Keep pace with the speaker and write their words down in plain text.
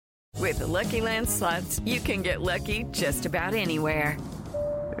With the Lucky Land Slots, you can get lucky just about anywhere.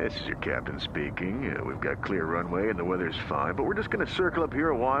 This is your captain speaking. We've got clear runway and the weather's fine, but we're just going to circle up here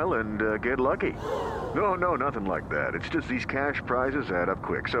a while and get lucky. No, nothing like that. It's just these cash prizes add up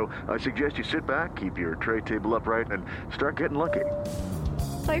quick. So I suggest you sit back, keep your tray table upright, and start getting lucky.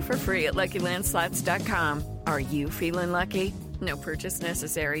 Play for free at LuckyLandSlots.com. Are you feeling lucky? No purchase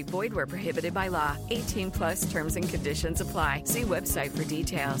necessary. Void where prohibited by law. 18 plus terms and conditions apply. See website for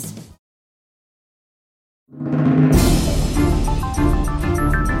details.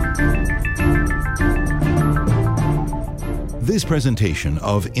 This presentation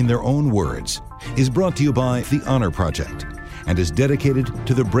of In Their Own Words is brought to you by The Honor Project and is dedicated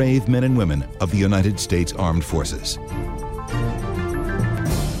to the brave men and women of the United States Armed Forces.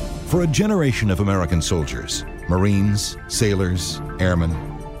 For a generation of American soldiers, Marines, sailors, airmen,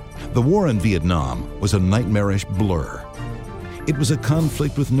 the war in Vietnam was a nightmarish blur. It was a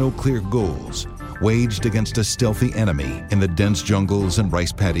conflict with no clear goals, waged against a stealthy enemy in the dense jungles and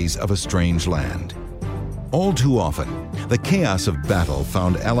rice paddies of a strange land. All too often, the chaos of battle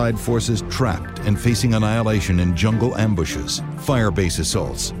found Allied forces trapped and facing annihilation in jungle ambushes, fire-base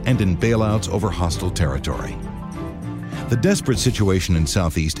assaults, and in bailouts over hostile territory. The desperate situation in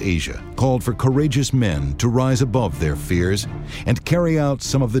Southeast Asia called for courageous men to rise above their fears and carry out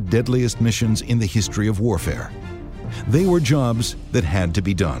some of the deadliest missions in the history of warfare. They were jobs that had to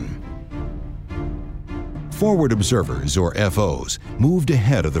be done. Forward observers, or FOs, moved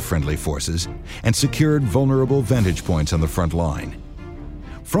ahead of the friendly forces and secured vulnerable vantage points on the front line.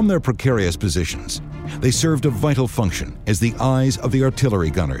 From their precarious positions, they served a vital function as the eyes of the artillery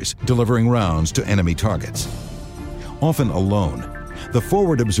gunners delivering rounds to enemy targets. Often alone, the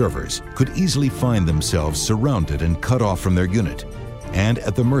forward observers could easily find themselves surrounded and cut off from their unit and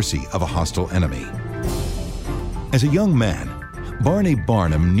at the mercy of a hostile enemy. As a young man, Barney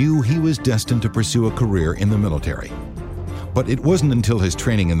Barnum knew he was destined to pursue a career in the military. But it wasn't until his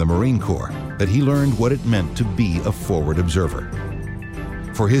training in the Marine Corps that he learned what it meant to be a forward observer.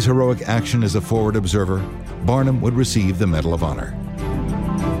 For his heroic action as a forward observer, Barnum would receive the Medal of Honor.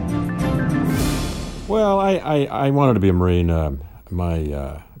 Well, I wanted to be a Marine.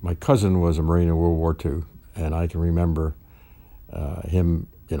 My cousin was a Marine in World War II, and I can remember him,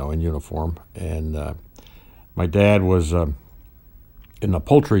 in uniform. And my dad was in the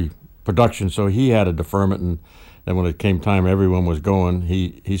poultry production, so he had a deferment, and then when it came time everyone was going,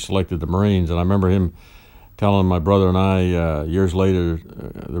 he selected the Marines. And I remember him telling my brother and I years later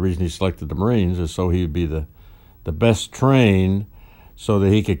the reason he selected the Marines is so he'd be the best trained so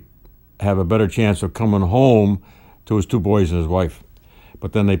that he could have a better chance of coming home to his two boys and his wife.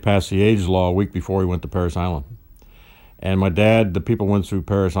 But then they passed the age law a week before he went to Parris Island. And my dad, the people went through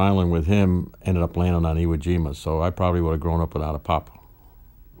Parris Island with him, ended up landing on Iwo Jima, so I probably would have grown up without a pop.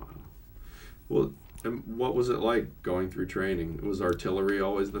 Well, and what was it like going through training? Was artillery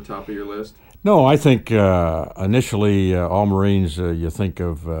always the top of your list? No, I think initially all Marines, you think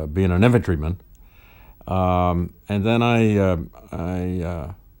of being an infantryman. And then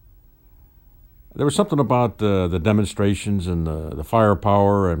there was something about the demonstrations and the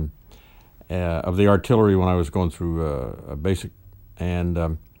firepower and of the artillery when I was going through a basic, and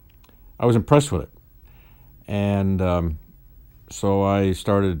I was impressed with it. And so I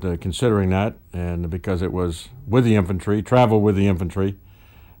started considering that, and because it was with the infantry, travel with the infantry.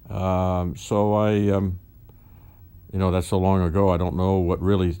 So I, that's so long ago, I don't know what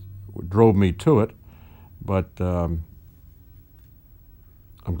really drove me to it, but I'm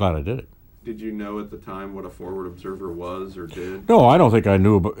glad I did it. Did you know at the time what a forward observer was or did? No, I don't think I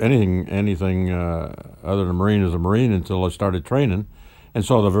knew about anything other than Marine as a Marine until I started training and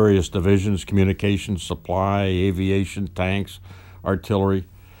saw the various divisions: communications, supply, aviation, tanks, artillery,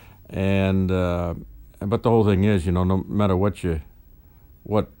 and but the whole thing is, no matter what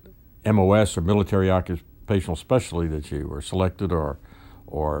MOS or military occupational specialty that you were selected or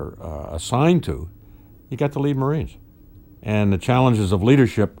assigned to, you got to lead Marines, and the challenges of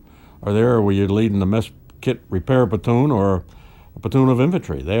leadership are there where you're leading the mess kit repair platoon or a platoon of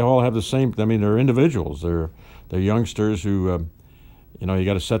infantry. They all have the same. I mean, they're individuals. They're youngsters who, you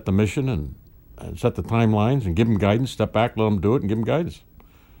got to set the mission and set the timelines and give them guidance. Step back, let them do it, and give them guidance.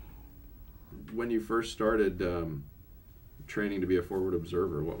 When you first started training to be a forward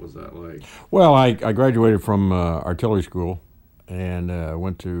observer, what was that like? Well, I graduated from artillery school and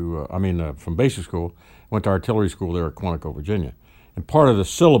went to, from basic school, went to artillery school there at Quantico, Virginia. And part of the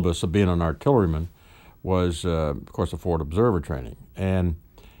syllabus of being an artilleryman was, of course, the forward observer training. And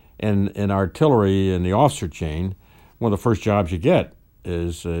in artillery, in the officer chain, one of the first jobs you get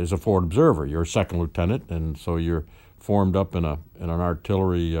is a forward observer. You're a second lieutenant, and so you're formed up in an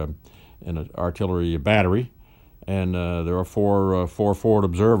artillery battery, and there are four forward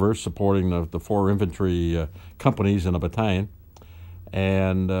observers supporting the four infantry companies in a battalion,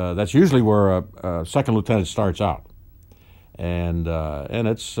 and that's usually where a second lieutenant starts out. And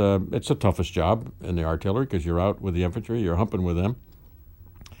it's the toughest job in the artillery because you're out with the infantry, you're humping with them,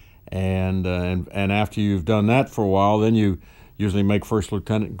 and after you've done that for a while, then you usually make first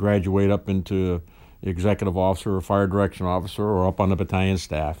lieutenant, graduate up into executive officer or fire direction officer or up on the battalion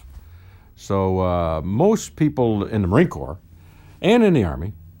staff. So most people in the Marine Corps and in the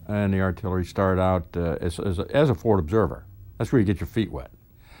Army and the artillery start out as a forward observer. That's where you get your feet wet.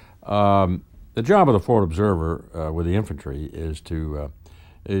 The job of the forward observer with the infantry is the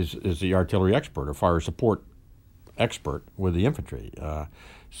artillery expert or fire support expert with the infantry.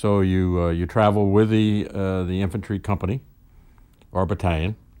 So you travel with the infantry company or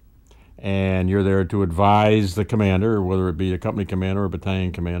battalion, and you're there to advise the commander, whether it be a company commander or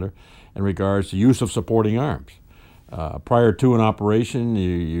battalion commander, in regards to use of supporting arms. Prior to an operation,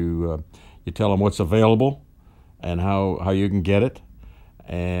 you tell them what's available and how you can get it.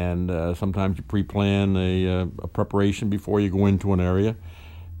 And sometimes you pre-plan a preparation before you go into an area.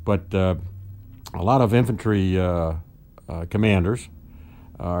 But a lot of infantry commanders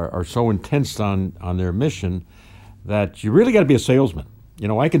are so intense on their mission that you really got to be a salesman. You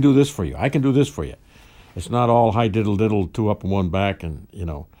know, I can do this for you. I can do this for you. It's not all hi diddle diddle, two up and one back, and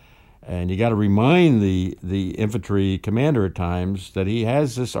and you got to remind the infantry commander at times that he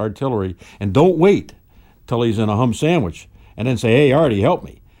has this artillery, and don't wait till he's in a hum sandwich and then say, hey, Artie, help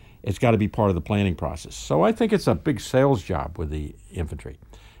me. It's got to be part of the planning process. So I think it's a big sales job with the infantry.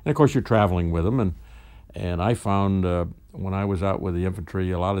 And, of course, you're traveling with them. And I found when I was out with the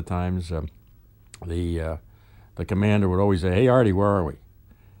infantry, a lot of times the commander would always say, hey, Artie, where are we?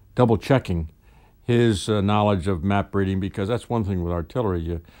 Double-checking his knowledge of map reading, because that's one thing with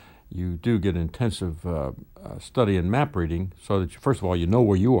artillery. You do get intensive study in map reading so that, first of all, you know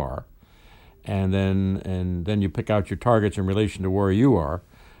where you are. And then you pick out your targets in relation to where you are,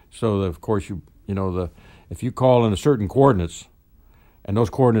 so that, of course, if you call in a certain coordinates, and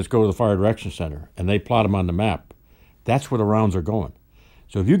those coordinates go to the fire direction center, and they plot them on the map, that's where the rounds are going.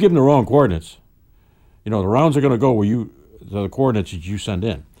 So if you give them the wrong coordinates, the rounds are going to go where the coordinates that you send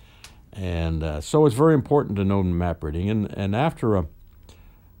in, and so it's very important to know map reading. And after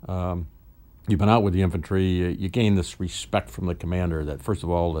you've been out with the infantry, you gain this respect from the commander that, first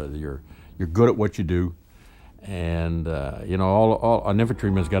of all, you're good at what you do, and an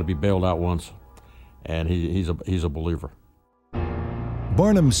infantryman's got to be bailed out once, and he's a believer.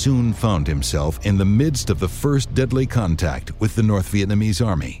 Barnum soon found himself in the midst of the first deadly contact with the North Vietnamese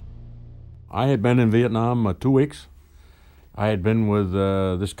Army. I had been in Vietnam 2 weeks. I had been with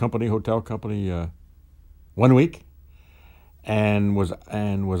this hotel company, 1 week, and was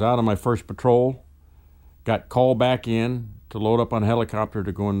out on my first patrol. Got called back in to load up on a helicopter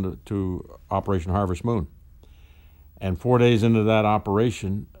to go into Operation Harvest Moon. And 4 days into that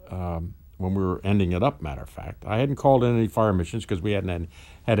operation, when we were ending it up, matter of fact, I hadn't called in any fire missions because we hadn't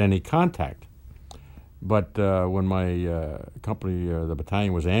had any contact. But when my company, the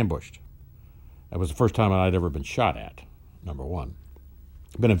battalion, was ambushed, it was the first time I'd ever been shot at, number one.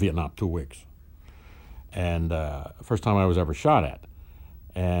 I've been in Vietnam 2 weeks. And first time I was ever shot at.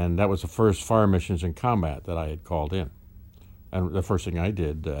 And that was the first fire missions in combat that I had called in. And the first thing I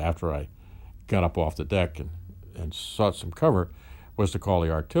did after I got up off the deck and sought some cover was to call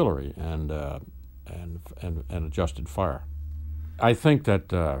the artillery and adjusted fire. I think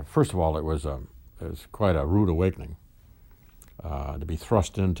that first of all it was quite a rude awakening to be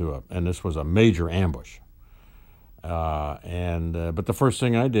thrust into and this was a major ambush. But the first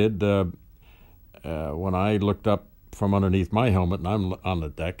thing I did when I looked up from underneath my helmet and I'm on the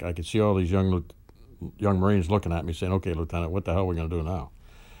deck, I could see all these young Marines looking at me saying, okay, Lieutenant, what the hell are we going to do now?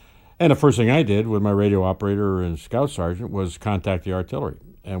 And the first thing I did with my radio operator and scout sergeant was contact the artillery,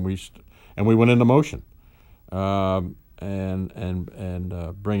 and we went into motion,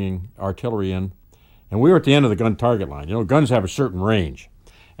 bringing artillery in, and we were at the end of the gun target line. Guns have a certain range,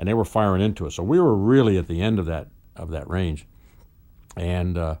 and they were firing into us, so we were really at the end of that range,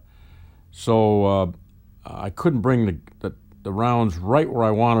 and so I couldn't bring the rounds right where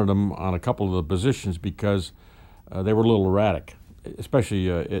I wanted them on a couple of the positions because they were a little erratic. Especially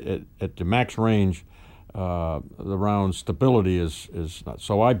at the max range, the round stability is not.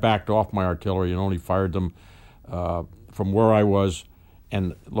 So I backed off my artillery and only fired them from where I was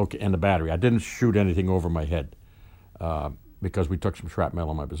and the battery. I didn't shoot anything over my head because we took some shrapnel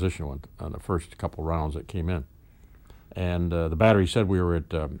on my position on the first couple rounds that came in. And the battery said we were at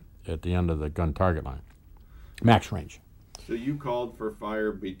the end of the gun target line. max range. So you called for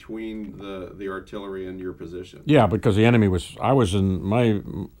fire between the artillery and your position? Yeah, because the enemy was,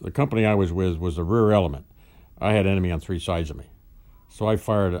 the company I was with was the rear element. I had enemy on 3 sides of me. So I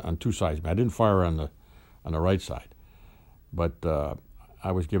fired on 2 sides of me. I didn't fire on the right side. But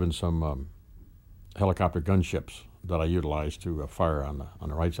I was given some helicopter gunships that I utilized to fire on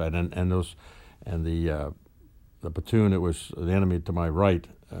the right side. And the platoon, it was the enemy to my right,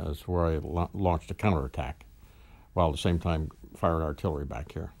 is where I launched a counterattack, while at the same time firing artillery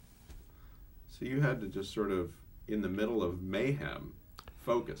back here. So you had to just sort of, in the middle of mayhem,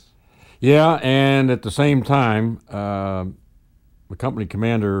 focus. Yeah, and at the same time, the company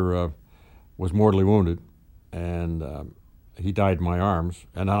commander was mortally wounded, and he died in my arms,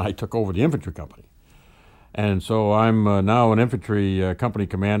 and I took over the infantry company. And so I'm now an infantry company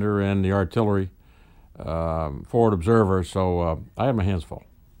commander and the artillery forward observer, so I have my hands full.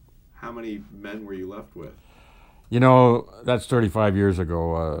 How many men were you left with? You know, that's 35 years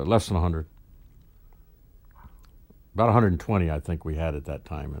ago, less than 100. About 120, I think we had at that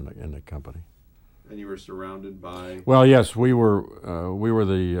time in the company. And you were surrounded by? Well, yes, we were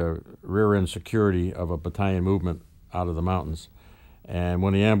the rear end security of a battalion movement out of the mountains, and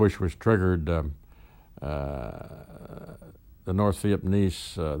when the ambush was triggered, the North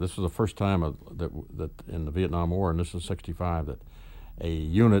Vietnamese. This was the first time that in the Vietnam War, and this is '65, that a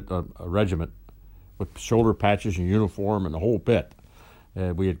unit, a regiment, with shoulder patches and uniform and the whole bit,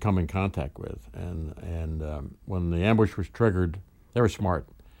 we had come in contact with. And when the ambush was triggered, they were smart.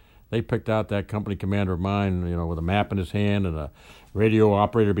 They picked out that company commander of mine, you know, with a map in his hand and a radio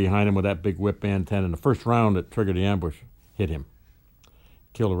operator behind him with that big whip antenna. And the first round that triggered the ambush hit him,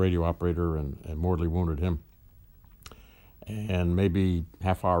 killed the radio operator and mortally wounded him. And maybe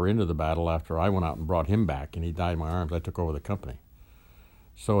half hour into the battle, after I went out and brought him back and he died in my arms, I took over the company.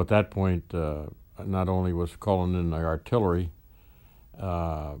 So at that point, not only was calling in the artillery,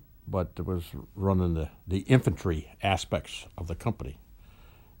 but it was running the infantry aspects of the company.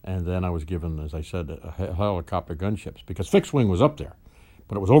 And then I was given, as I said, helicopter gunships, because fixed wing was up there,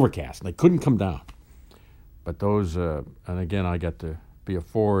 but it was overcast and they couldn't come down. But those, and again, I got to be a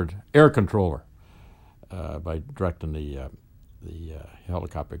forward air controller by directing the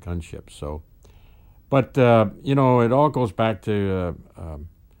helicopter gunships. So, but you know, it all goes back to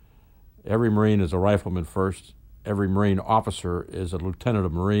every Marine is a rifleman first. Every Marine officer is a lieutenant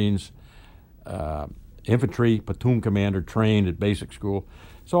of Marines, infantry, platoon commander, trained at basic school.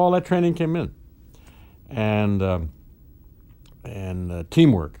 So all that training came in, and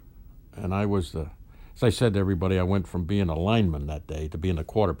teamwork. And I was as I said to everybody, I went from being a lineman that day to being a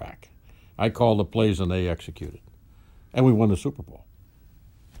quarterback. I called the plays and they executed, and we won the Super Bowl.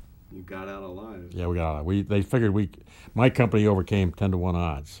 You got out alive. Yeah, we got out. They figured my company overcame 10-1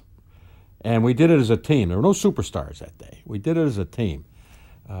 odds. And we did it as a team. There were no superstars that day. We did it as a team.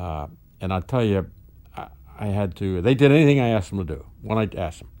 And I'll tell you, they did anything I asked them to do, when I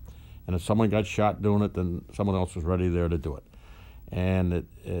asked them. And if someone got shot doing it, then someone else was ready there to do it. And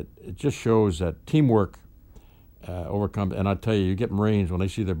it just shows that teamwork overcomes. And I tell you, you get Marines, when they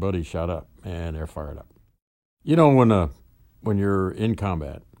see their buddies shot up, and they're fired up. You know, when you're in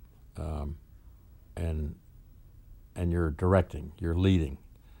combat and you're directing, you're leading,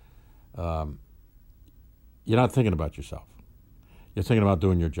 you're not thinking about yourself. You're thinking about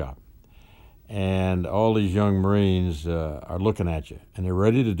doing your job. And all these young Marines are looking at you, and they're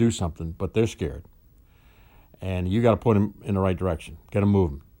ready to do something, but they're scared. And you got to put them in the right direction, get them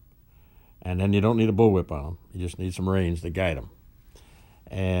moving. And then you don't need a bullwhip on them. You just need some Marines to guide them.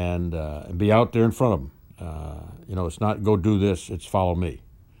 And be out there in front of them. You know, it's not go do this, it's follow me.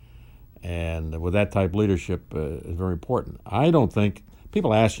 And with that type of leadership is very important. I don't think,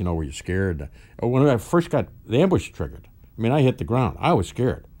 people ask, you know, were you scared? When I first got the ambush triggered, I mean, I hit the ground. I was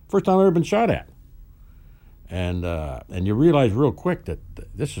scared. First time I've ever been shot at. And you realize real quick that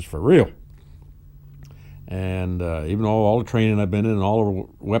this is for real. And even though all the training I've been in and all the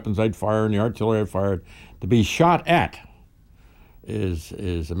weapons I'd fire and the artillery I'd fired, to be shot at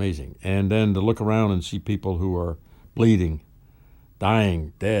is amazing. And then to look around and see people who are bleeding,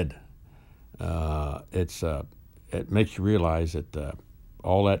 dying, dead, it makes you realize that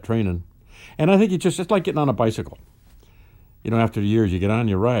all that training. And I think it's like getting on a bicycle. You know, after the years, you get on,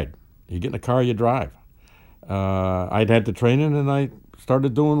 you ride. You get in a car, you drive. I'd had the training, and I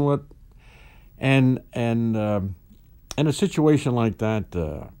started doing what. And in a situation like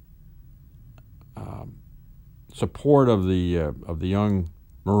that, support of the young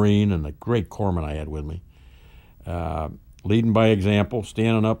Marine and the great corpsman I had with me, leading by example,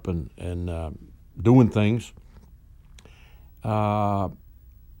 standing up and doing things, and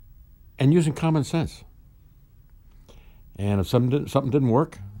using common sense. And if something didn't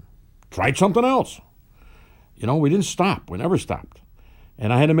work, tried something else. You know, we didn't stop. We never stopped.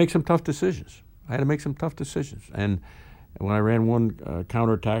 And I had to make some tough decisions. And when I ran one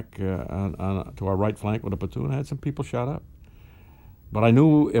counterattack to our right flank with a platoon, I had some people shot up. But I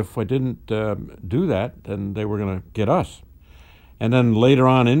knew if I didn't do that, then they were going to get us. And then later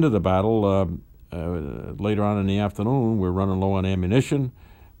on into the battle, later on in the afternoon, we're running low on ammunition.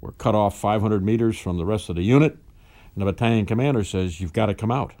 We're cut off 500 meters from the rest of the unit. And the battalion commander says, "You've got to come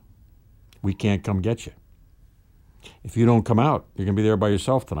out. We can't come get you. If you don't come out, you're going to be there by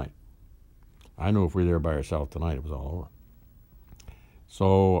yourself tonight." I knew if we were there by ourselves tonight, it was all over.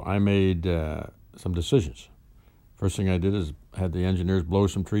 So I made some decisions. First thing I did is had the engineers blow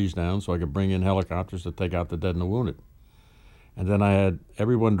some trees down so I could bring in helicopters to take out the dead and the wounded. And then I had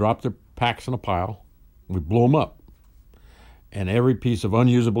everyone drop their packs in a pile. We blew them up. And every piece of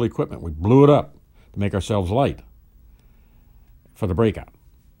unusable equipment, we blew it up to make ourselves light for the breakout.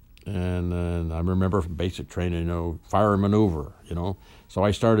 And then I remember from basic training, fire and maneuver, So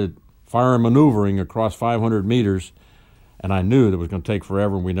I started fire and maneuvering across 500 meters, and I knew that it was going to take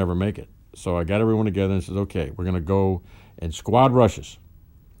forever and we'd never make it. So I got everyone together and said, okay, we're going to go in squad rushes.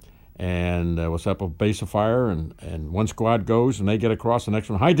 And we'll set up a base of fire, and one squad goes, and they get across, the next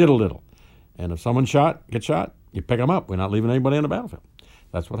one, hi diddle diddle. And if someone gets shot, you pick them up. We're not leaving anybody on the battlefield.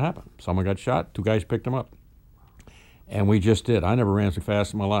 That's what happened. Someone got shot, 2 guys picked them up. And we just did. I never ran so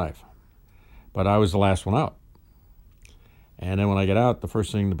fast in my life. But I was the last one out. And then when I got out, the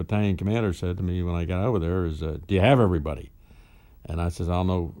first thing the battalion commander said to me when I got over there is, do you have everybody? And I said, I'll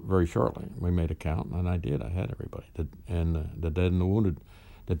know very shortly. We made a count, and I did. I had everybody. And the dead and the wounded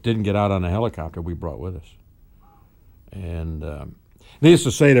that didn't get out on the helicopter, we brought with us. And needless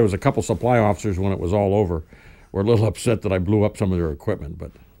to say, there was a couple supply officers when it was all over were a little upset that I blew up some of their equipment.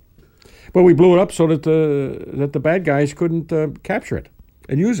 But we blew it up so that the bad guys couldn't capture it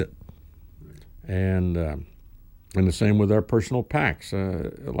and use it. And the same with our personal packs.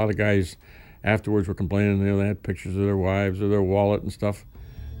 A lot of guys afterwards were complaining, they had pictures of their wives or their wallet and stuff.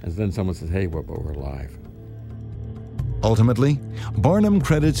 And then someone says, hey, but we're alive. Ultimately, Barnum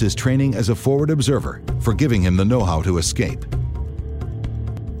credits his training as a forward observer for giving him the know-how to escape.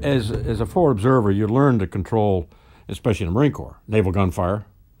 As a forward observer, you learn to control, especially in the Marine Corps, naval gunfire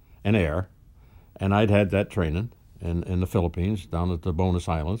and air. And I'd had that training in the Philippines, down at the Bonus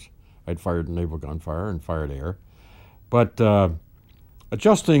Islands. I'd fired naval gunfire and fired air. But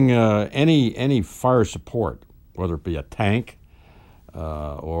adjusting any fire support, whether it be a tank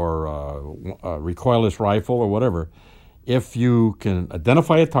or a recoilless rifle or whatever, if you can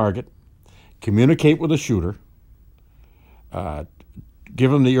identify a target, communicate with the shooter, give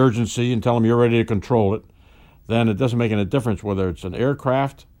them the urgency and tell them you're ready to control it, then it doesn't make any difference whether it's an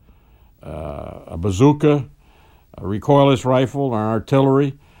aircraft, a bazooka, a recoilless rifle, or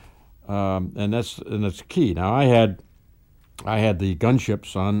artillery, and that's key. Now I had the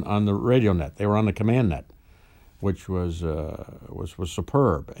gunships on the radio net. They were on the command net, which was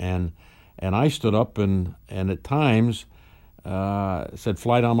superb. And I stood up and at times said,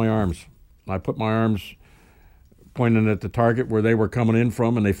 fly down my arms. I put my arms pointing at the target where they were coming in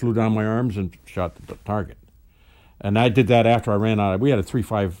from, and they flew down my arms and shot the target. And I did that after I ran out. We had a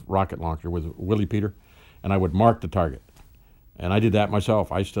 3.5 rocket launcher with Willie Peter, and I would mark the target. And I did that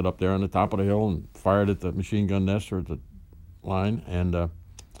myself. I stood up there on the top of the hill and fired at the machine gun nest or at the line, and I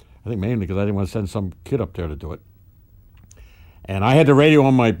think mainly because I didn't want to send some kid up there to do it. And I had the radio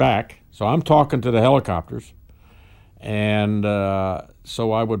on my back, so I'm talking to the helicopters, and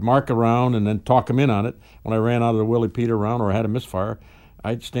so I would mark around and then talk them in on it. When I ran out of the Willie Peter round or I had a misfire,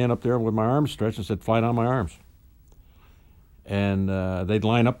 I'd stand up there with my arms stretched and said, fly down my arms. And they'd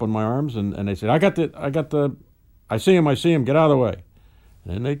line up on my arms, and they said, I see him, get out of the way.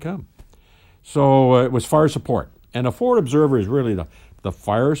 And then they'd come. So it was fire support. And a forward observer is really the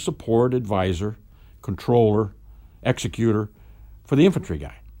fire support advisor, controller, executor for the infantry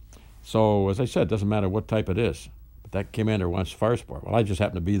guy. So as I said, it doesn't matter what type it is. But that commander wants fire support. Well, I just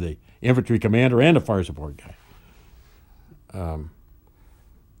happen to be the infantry commander and a fire support guy.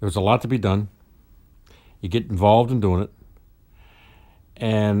 There was a lot to be done. You get involved in doing it.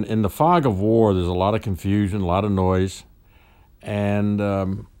 And in the fog of war, there's a lot of confusion, a lot of noise. And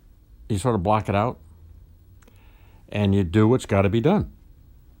you sort of block it out. And you do what's got to be done.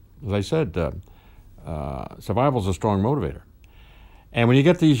 As I said, survival is a strong motivator. And when you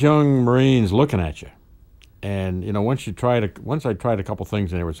get these young Marines looking at you, and once I tried a couple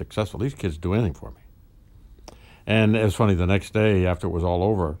things and they were successful, these kids do anything for me. And it was funny, the next day after it was all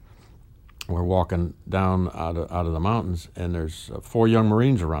over, we're walking down out of the mountains, and there's 4 young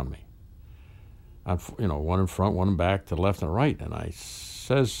Marines around me. one in front, one in back, to the left and right. And I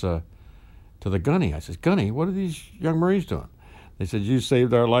says to the gunny, I says, "Gunny, what are these young Marines doing?" They said, "You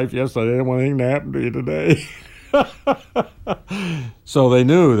saved our life yesterday. I didn't want anything to happen to you today." So they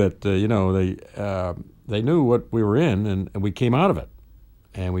knew that, they knew what we were in, and we came out of it.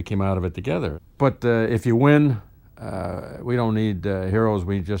 And we came out of it together. But if you win, we don't need heroes.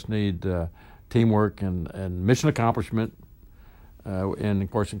 We just need teamwork and mission accomplishment. And,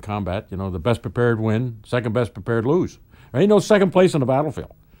 of course, in combat, the best prepared win, second best prepared lose. There ain't no second place on the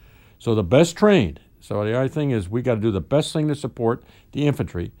battlefield. So the best trained. So the other thing is we got to do the best thing to support the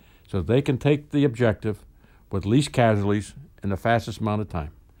infantry so they can take the objective with least casualties in the fastest amount of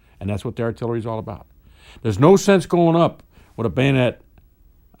time. And that's what the artillery is all about. There's no sense going up with a bayonet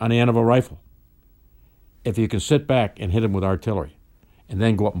on the end of a rifle if you can sit back and hit them with artillery and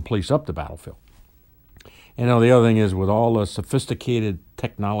then go up and police up the battlefield. And the other thing is, with all the sophisticated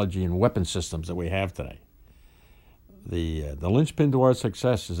technology and weapon systems that we have today, the linchpin to our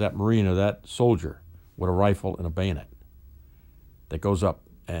success is that Marine or that soldier with a rifle and a bayonet that goes up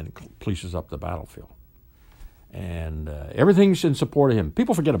and polices up the battlefield. And everything's in support of him.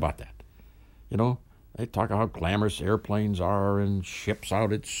 People forget about that. They talk about how glamorous airplanes are and ships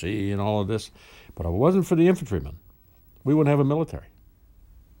out at sea and all of this. But if it wasn't for the infantrymen, we wouldn't have a military.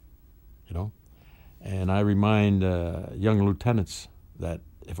 And I remind young lieutenants that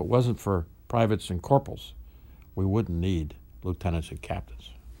if it wasn't for privates and corporals, we wouldn't need lieutenants and captains.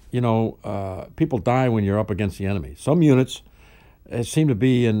 People die when you're up against the enemy. Some units seem to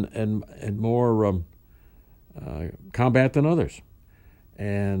be in more combat than others.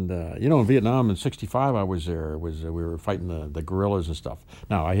 And, in Vietnam in '65, I was there. We were fighting the guerrillas and stuff.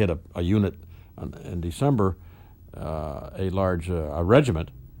 Now, I hit a unit in December, a large regiment,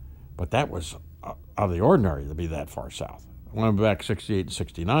 but that was out of the ordinary to be that far south. I went back 68 and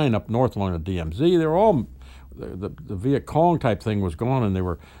 69 up north along the DMZ. They were all, the Viet Cong type thing was gone, and they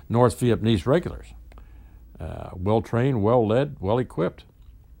were North Vietnamese regulars. Well-trained, well-led, well-equipped.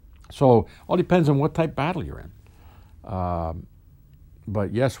 So all depends on what type of battle you're in.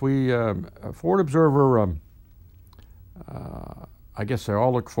 But yes, Forward Observer, I guess they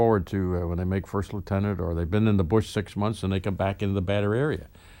all look forward to when they make first lieutenant or they've been in the bush 6 months and they come back into the battle area.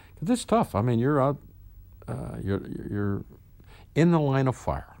 Because it's tough. I mean, you're out, you're in the line of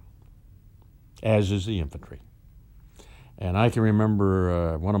fire, as is the infantry. And I can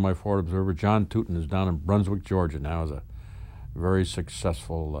remember one of my Forward Observers, John Tootin, is down in Brunswick, Georgia now, as a very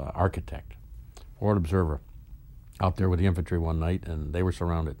successful architect. Forward Observer, out there with the infantry one night, and they were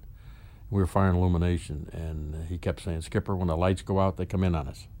surrounded. We were firing illumination, and he kept saying, "Skipper, when the lights go out, they come in on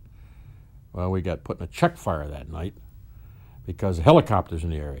us." Well, we got put in a check fire that night because the helicopters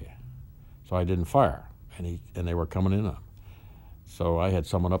in the area. So I didn't fire, and they were coming in on him. So I had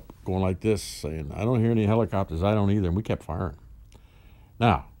someone up going like this, saying, "I don't hear any helicopters, I don't either," and we kept firing.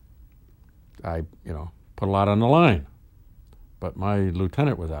 Now, I, put a lot on the line, but my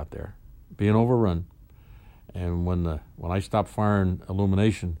lieutenant was out there being overrun, and when I stopped firing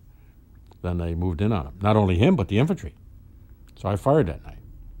illumination, then they moved in on him. Not only him, but the infantry. So I fired that night.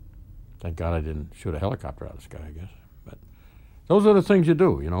 Thank God I didn't shoot a helicopter out of the sky, I guess. But those are the things you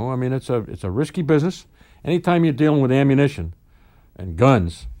do, I mean, it's a risky business. Anytime you're dealing with ammunition and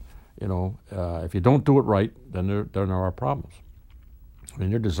guns, if you don't do it right, then there are problems. I mean,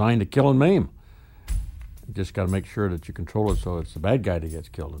 they're designed to kill and maim. You just got to make sure that you control it so it's the bad guy that gets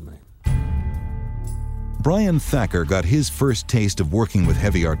killed and maimed. Brian Thacker got his first taste of working with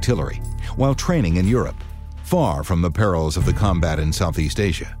heavy artillery while training in Europe, far from the perils of the combat in Southeast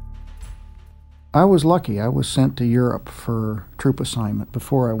Asia. I was lucky. I was sent to Europe for troop assignment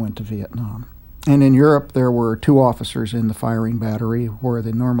before I went to Vietnam. And in Europe, there were 2 officers in the firing battery, where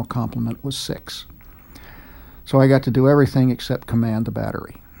the normal complement was 6. So I got to do everything except command the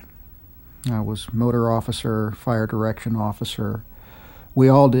battery. I was motor officer, fire direction officer. We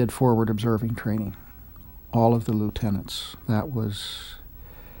all did forward observing training. All of the lieutenants. That was,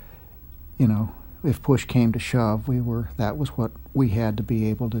 if push came to shove, that was what we had to be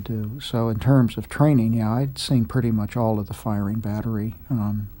able to do. So in terms of training, I'd seen pretty much all of the firing battery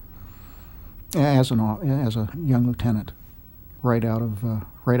as a young lieutenant, right out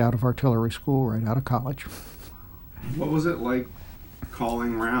of artillery school, right out of college. What was it like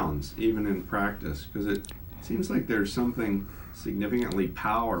calling rounds, even in practice? Because it seems like there's something significantly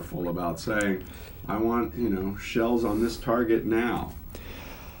powerful about saying, "I want, shells on this target now."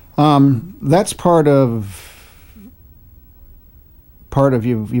 That's part of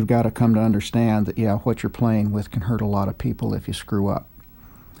you've got to come to understand that, what you're playing with can hurt a lot of people if you screw up.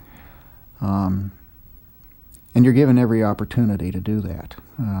 And you're given every opportunity to do that.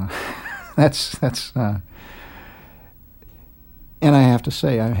 that's. And I have to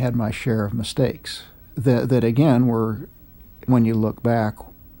say, I had my share of mistakes. That again were, when you look back,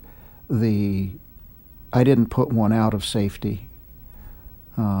 I didn't put one out of safety.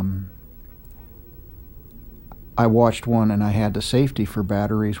 I watched one, and I had the safety for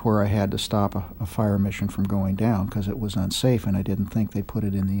batteries where I had to stop a fire mission from going down because it was unsafe, and I didn't think they put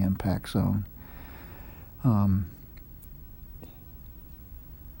it in the impact zone.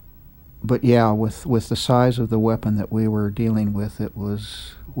 But yeah, with the size of the weapon that we were dealing with,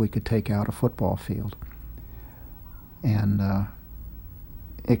 we could take out a football field, and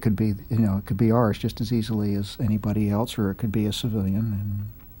it could be ours just as easily as anybody else, or it could be a civilian,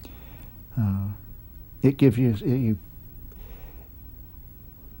 and it gives you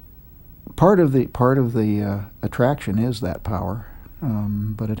part of the attraction is that power,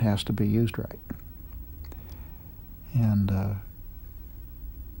 but it has to be used right, and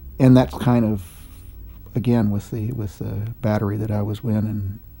that's kind of, again, with the battery that I was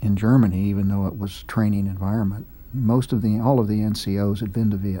in Germany, even though it was training environment. All of the NCOs had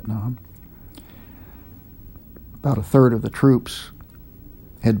been to Vietnam. About a third of the troops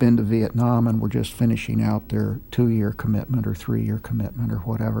had been to Vietnam and were just finishing out their 2-year commitment or 3-year commitment or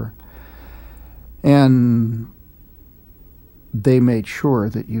whatever. And they made sure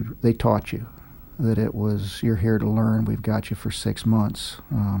that they taught you that it was, you're here to learn, we've got you for 6 months.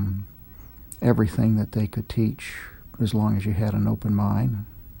 Everything that they could teach, as long as you had an open mind,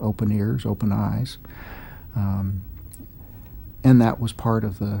 open ears, open eyes. And that was part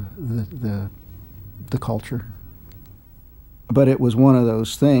of the culture. But it was one of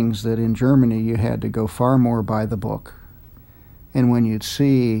those things that in Germany you had to go far more by the book. And when you'd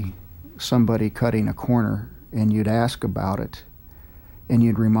see somebody cutting a corner and you'd ask about it, and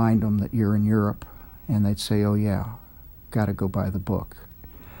you'd remind them that you're in Europe, and they'd say, "Oh yeah, got to go by the book."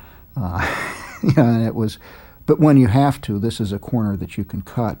 And it was, but when you have to, this is a corner that you can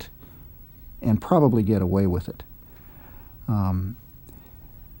cut and probably get away with it.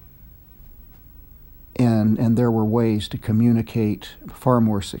 And there were ways to communicate far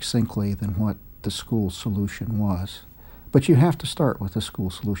more succinctly than what the school solution was. But you have to start with the school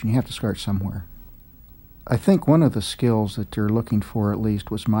solution. You have to start somewhere. I think one of the skills that you're looking for, at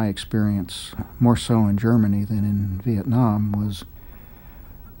least was my experience, more so in Germany than in Vietnam, was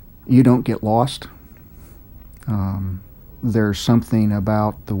you don't get lost. There's something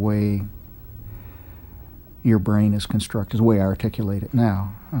about the way your brain is constructed, the way I articulate it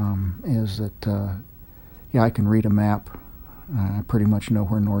now, is that, I can read a map. I pretty much know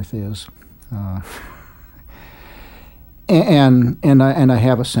where north is. And I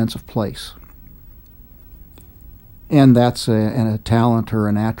have a sense of place. And that's a talent or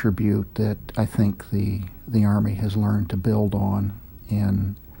an attribute that I think the Army has learned to build on.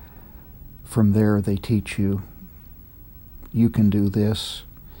 And from there they teach you, you can do this.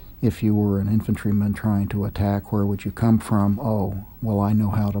 If you were an infantryman trying to attack, where would you come from? Oh, well, I know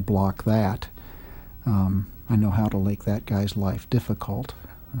how to block that. I know how to make that guy's life difficult.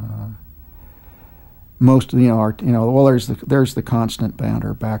 There's the constant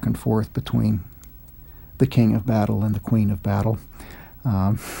banter back and forth between the king of battle and the queen of battle.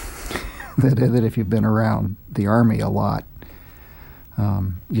 That if you've been around the Army a lot,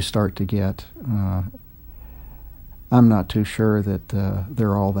 you start to get. I'm not too sure that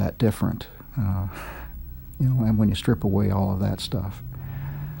they're all that different, and when you strip away all of that stuff.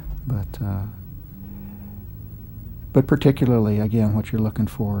 But particularly, again, what you're looking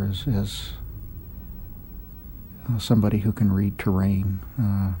for is somebody who can read terrain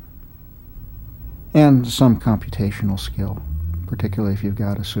and some computational skill, particularly if you've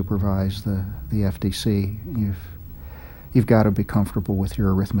got to supervise the FDC. You've got to be comfortable with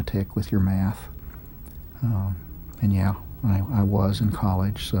your arithmetic, with your math. And yeah, I was in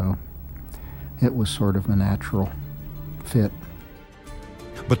college, so it was sort of a natural fit.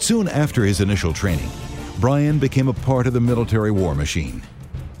 But soon after his initial training, Brian became a part of the military war machine.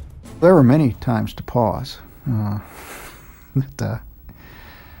 There were many times to pause.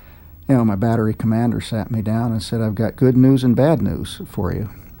 My battery commander sat me down and said, "I've got good news and bad news for you."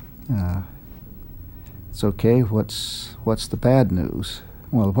 It's okay, what's the bad news?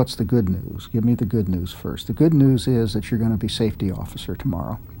 Well, what's the good news? Give me the good news first. The good news is that you're going to be safety officer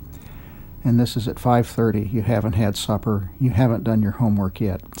tomorrow. And this is at 5:30. You haven't had supper. You haven't done your homework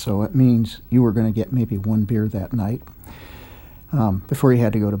yet. So it means you were going to get maybe one beer that night before you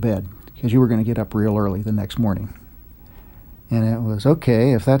had to go to bed, because you were going to get up real early the next morning. And it was,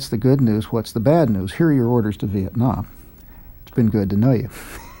 okay, if that's the good news, what's the bad news? Here are your orders to Vietnam. It's been good to know you.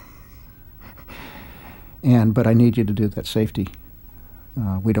 But I need you to do that safety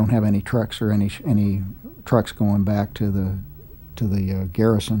We don't have any trucks or any trucks going back to the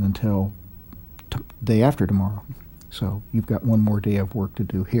garrison until day after tomorrow. So you've got one more day of work to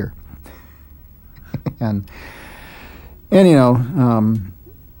do here. and you know,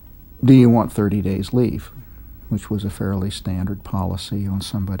 do you want 30 days leave, which was a fairly standard policy on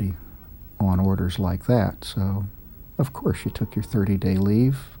somebody on orders like that. So of course you took your 30-day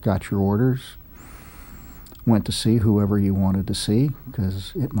leave, got your orders, went to see whoever you wanted to see,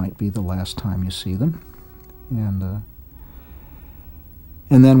 because it might be the last time you see them. And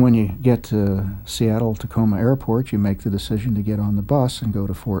then when you get to Seattle-Tacoma Airport, you make the decision to get on the bus and go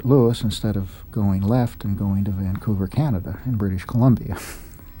to Fort Lewis instead of going left and going to Vancouver, Canada, in British Columbia.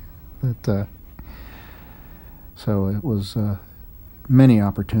 So it was many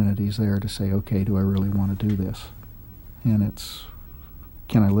opportunities there to say, okay, do I really want to do this? And it's,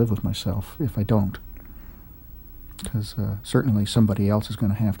 can I live with myself if I don't? Because certainly somebody else is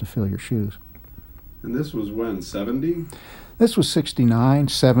going to have to fill your shoes. And this was when, 70? This was 69,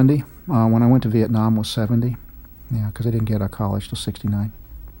 70. When I went to Vietnam was 70. Yeah, because I didn't get out of college till 69.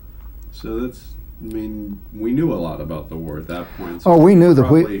 So that's, I mean, we knew a lot about the war at that point. So we knew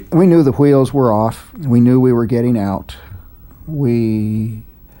we knew the wheels were off. We knew we were getting out. We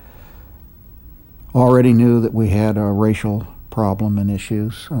already knew that we had a racial problem and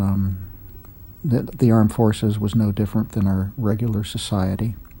issues. That the armed forces was no different than our regular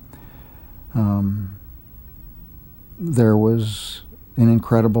society. There was an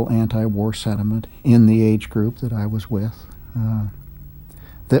incredible anti-war sentiment in the age group that I was with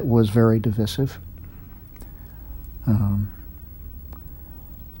that was very divisive. And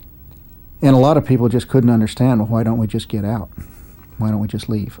a lot of people just couldn't understand, well, why don't we just get out? Why don't we just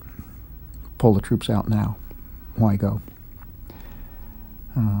leave? Pull the troops out now. Why go?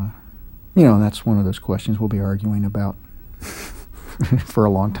 You know, that's one of those questions we'll be arguing about for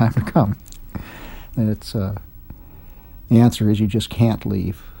a long time to come. And it's the answer is you just can't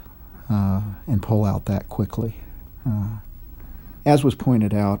leave and pull out that quickly. As was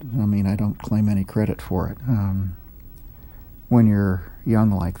pointed out, I mean, I don't claim any credit for it. When you're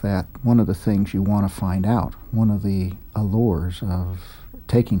young like that, one of the things you want to find out, one of the allures of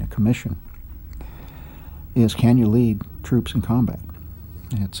taking a commission, is can you lead troops in combat?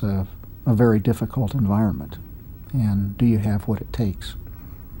 It's a very difficult environment. And do you have what it takes?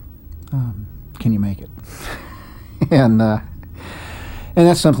 Can you make it? And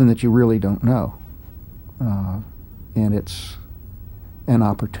that's something that you really don't know. And it's an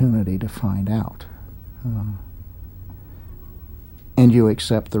opportunity to find out. And you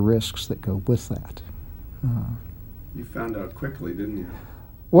accept the risks that go with that. You found out quickly, didn't you?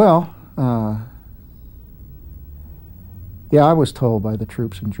 Well, yeah, I was told by the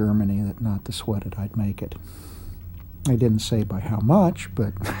troops in Germany that not to sweat it, I'd make it. I didn't say by how much,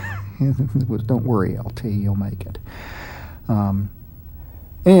 but it was, don't worry, LT, you'll make it. And,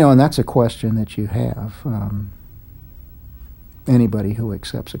 you know, and that's a question that you have. Anybody who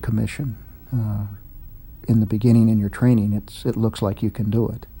accepts a commission, in the beginning in your training, it looks like you can do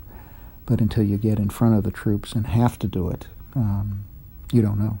it. But until you get in front of the troops and have to do it, you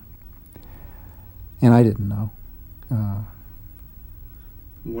don't know. And I didn't know.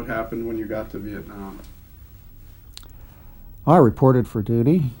 What happened when you got to Vietnam? I reported for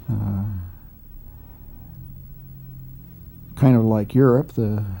duty. Kind of like Europe,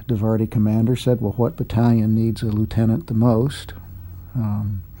 the DeVarty commander said, well, what battalion needs a lieutenant the most?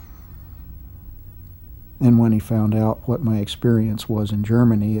 And when he found out what my experience was in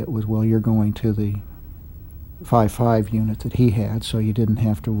Germany, it was, well, you're going to the 5.5 unit that he had, so you didn't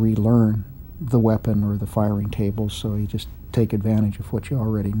have to relearn the weapon or the firing tables, so you just take advantage of what you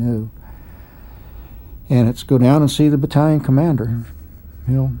already knew. And it's go down and see the battalion commander.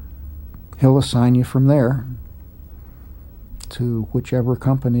 He'll assign you from there to whichever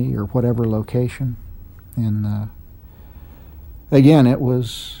company or whatever location. And again, it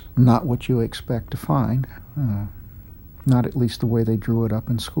was not what you expect to find, not at least the way they drew it up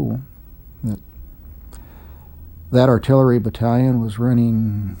in school. That artillery battalion was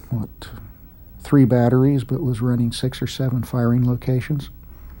running, 3 batteries, but was running 6 or 7 firing locations.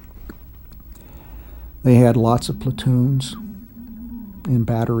 They had lots of platoons in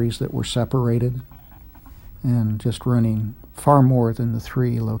batteries that were separated and just running far more than the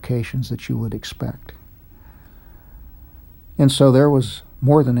 3 locations that you would expect. And so there was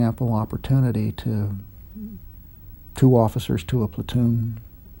more than ample opportunity to 2 officers to a platoon.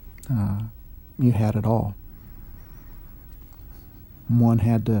 You had it all. One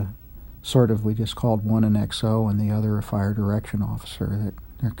had to we just called one an XO and the other a fire direction officer. That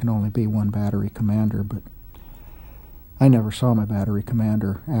there can only be one battery commander, but I never saw my battery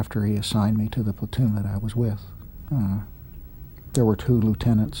commander after he assigned me to the platoon that I was with. There were 2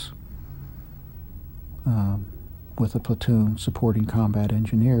 lieutenants with a platoon supporting combat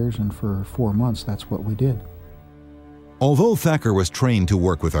engineers, and for 4 months that's what we did. Although Thacker was trained to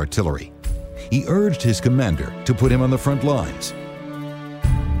work with artillery, he urged his commander to put him on the front lines.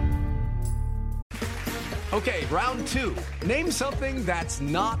 Okay, round 2. Name something that's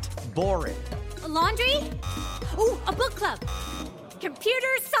not boring. A laundry? Ooh, a book club. Computer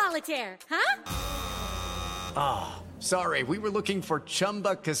solitaire, huh? Ah, sorry, we were looking for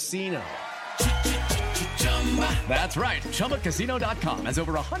Chumba Casino. That's right, ChumbaCasino.com has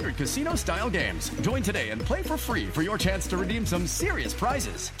over 100 casino-style games. Join today and play for free for your chance to redeem some serious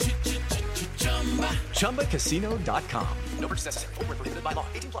prizes. ChumbaCasino.com. No purchase necessary. Void where prohibited by law.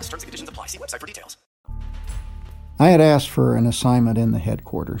 18+. Terms and conditions apply. See website for details. I had asked for an assignment in the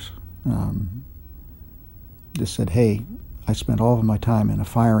headquarters. Just said, hey, I spent all of my time in a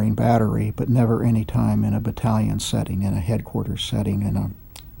firing battery, but never any time in a battalion setting, in a headquarters setting,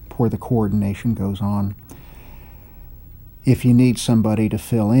 where the coordination goes on. If you need somebody to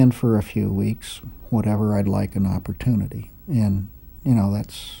fill in for a few weeks, whatever, I'd like an opportunity. And,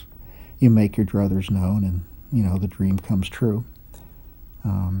 that's, you make your druthers known, and, the dream comes true.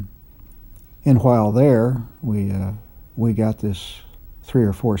 And while there, we got this 3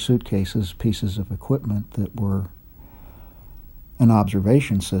 or 4 suitcases, pieces of equipment that were an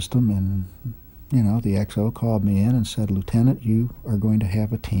observation system, and the XO called me in and said, Lieutenant, you are going to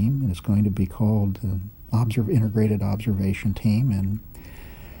have a team, and it's going to be called Integrated Observation Team, and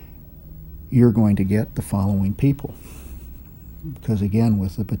you're going to get the following people. Because again,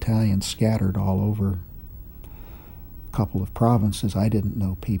 with the battalion scattered all over a couple of provinces, I didn't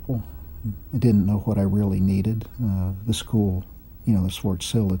know people. I didn't know what I really needed. The school, the Fort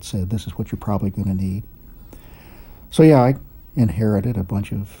Sill had said, this is what you're probably going to need. So yeah, I inherited a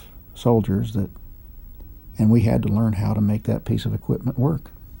bunch of soldiers and we had to learn how to make that piece of equipment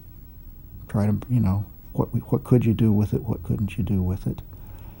work. Try to, what could you do with it, what couldn't you do with it.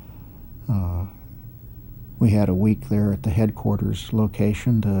 We had a week there at the headquarters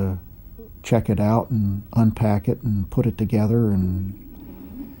location to check it out and unpack it and put it together, and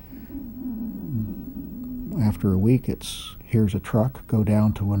after a week it's, here's a truck, go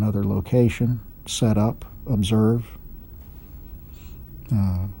down to another location, set up, observe,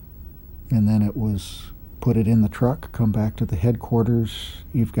 and then it was put it in the truck, come back to the headquarters,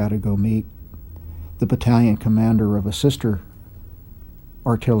 you've got to go meet the battalion commander of a sister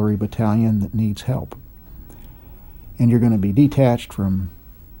artillery battalion that needs help. And you're going to be detached from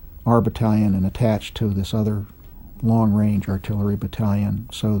our battalion and attached to this other long-range artillery battalion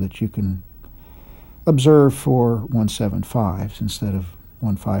so that you can observe for 175s instead of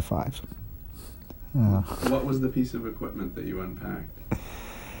 155s. What was the piece of equipment that you unpacked?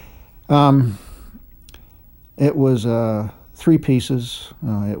 It was 3 pieces.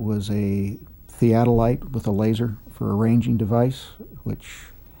 It was a theodolite with a laser for a ranging device, which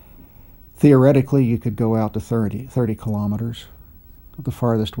theoretically you could go out to 30 kilometers. The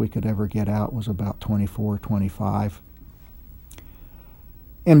farthest we could ever get out was about 24, 25,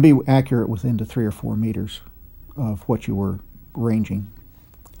 and be accurate within the 3 or 4 meters of what you were ranging.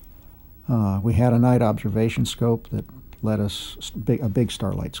 We had a night observation scope that let us, a big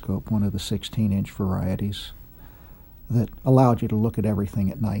starlight scope, one of the 16-inch varieties, that allowed you to look at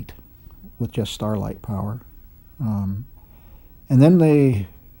everything at night with just starlight power. And then they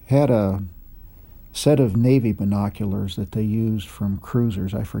had a set of Navy binoculars that they used from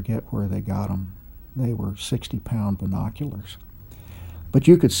cruisers. I forget where they got them. They were 60-pound binoculars. But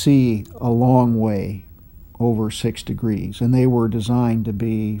you could see a long way over 6 degrees, and they were designed to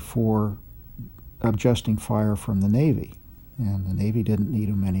be for adjusting fire from the Navy. And the Navy didn't need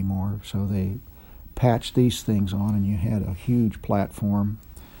them anymore, so they patched these things on, and you had a huge platform,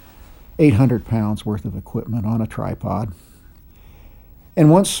 800 pounds worth of equipment on a tripod. And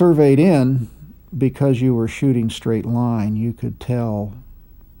once surveyed in, because you were shooting straight line, you could tell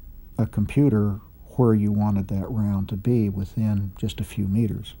a computer where you wanted that round to be within just a few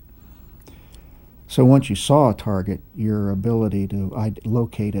meters. So once you saw a target, your ability to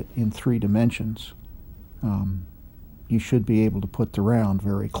locate it in 3 dimensions, you should be able to put the round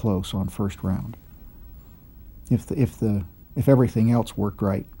very close on first round. If everything else worked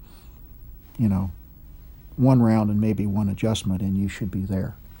right, 1 round and maybe 1 adjustment, and you should be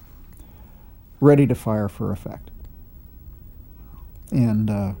there, ready to fire for effect.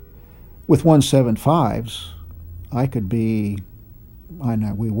 And with 175s, I could be,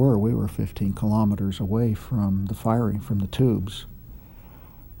 we were 15 kilometers away from the firing, from the tubes.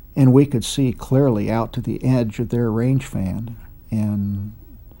 And we could see clearly out to the edge of their rangefinder, and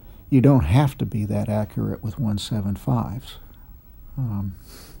you don't have to be that accurate with 175s.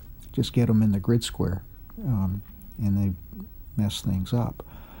 Just get them in the grid square, and they mess things up.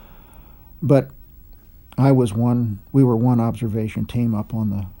 But we were one observation team up on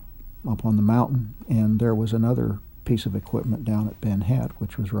the mountain, and there was another piece of equipment down at Ben Head,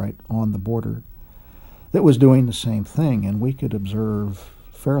 which was right on the border, that was doing the same thing, and we could observe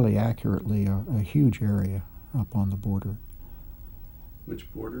fairly accurately a huge area up on the border.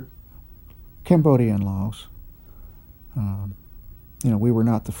 Which border? Cambodia and Laos. We were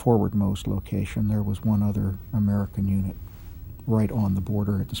not the forwardmost location. There was one other American unit right on the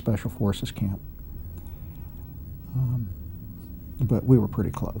border at the Special Forces camp. But we were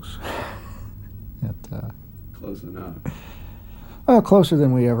pretty close. Close enough. Closer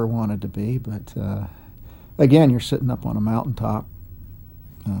than we ever wanted to be, but again, you're sitting up on a mountaintop.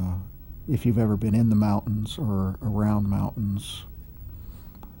 If you've ever been in the mountains or around mountains,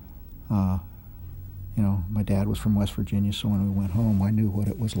 my dad was from West Virginia, so when we went home, I knew what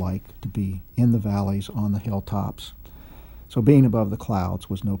it was like to be in the valleys, on the hilltops. So being above the clouds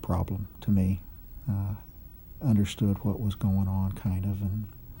was no problem to me. Understood what was going on, kind of, and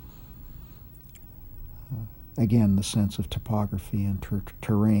again, the sense of topography and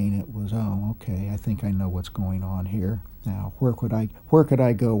terrain. It was, okay, I think I know what's going on here. Now, where could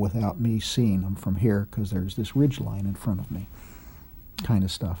I go without me seeing them from here? Because there's this ridge line in front of me, kind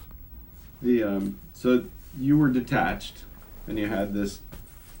of stuff. So you were detached, and you had this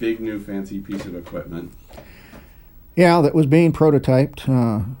big new fancy piece of equipment. Yeah, that was being prototyped.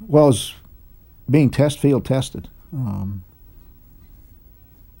 It was being field tested.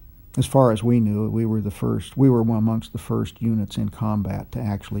 As far as we knew, we were amongst the first units in combat to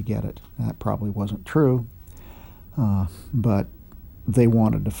actually get it. That probably wasn't true, but they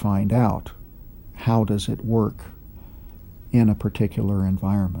wanted to find out, how does it work in a particular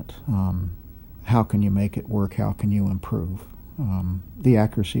environment? How can you make it work? How can you improve the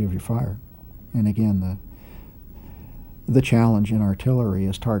accuracy of your fire? And again, the challenge in artillery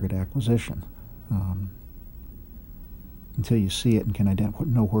is target acquisition. Until you see it and can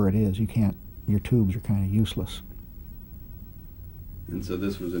know where it is, your tubes are kind of useless. And so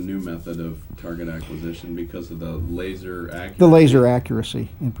this was a new method of target acquisition because of the laser accuracy? The laser accuracy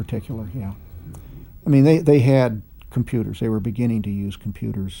in particular, yeah. I mean, they had computers. They were beginning to use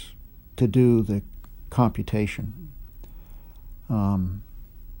computers to do the computation. And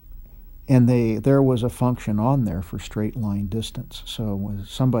there was a function on there for straight line distance. So when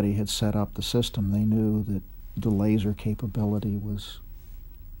somebody had set up the system, they knew that the laser capability was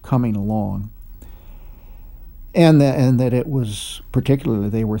coming along, and that it was, particularly,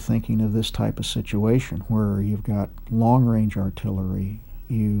 they were thinking of this type of situation where you've got long-range artillery,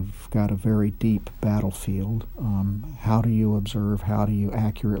 you've got a very deep battlefield. How do you observe? How do you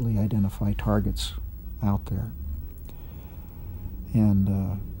accurately identify targets out there?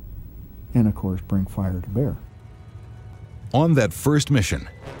 And of course, bring fire to bear. On that first mission,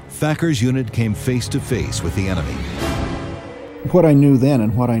 Thacker's unit came face to face with the enemy. What I knew then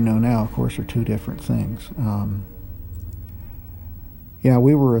and what I know now, of course, are two different things.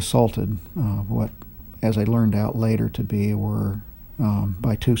 We were assaulted, what, as I learned out later to be, were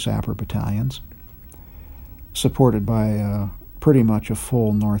by two sapper battalions, supported by pretty much a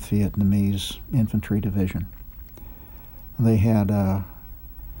full North Vietnamese infantry division. They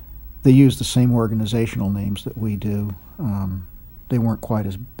used the same organizational names that we do. They weren't quite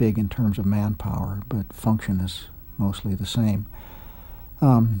as big in terms of manpower, but function is mostly the same.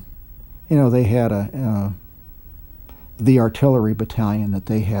 They had the artillery battalion that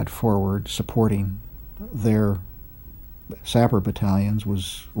they had forward supporting their sapper battalions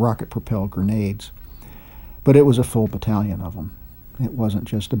was rocket-propelled grenades, but it was a full battalion of them. It wasn't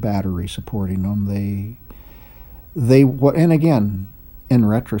just a battery supporting them. And again, in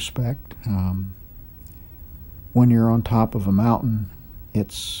retrospect, when you're on top of a mountain,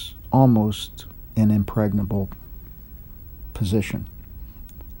 it's almost an impregnable position.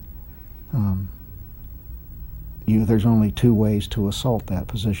 There's only two ways to assault that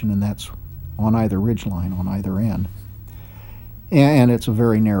position, and that's on either ridgeline, on either end. And it's a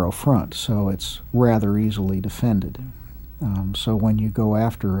very narrow front, so it's rather easily defended. So when you go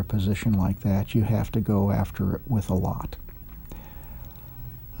after a position like that, you have to go after it with a lot.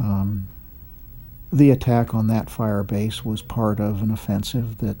 The attack on that fire base was part of an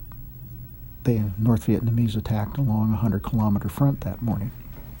offensive that the North Vietnamese attacked along a 100-kilometer front that morning.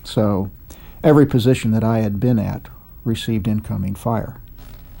 So every position that I had been at received incoming fire,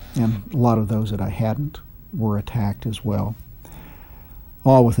 and a lot of those that I hadn't were attacked as well.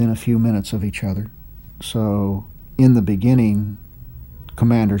 all within a few minutes of each other. So in the beginning,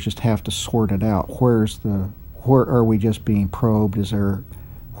 commanders just have to sort it out. Where are we just being probed? Where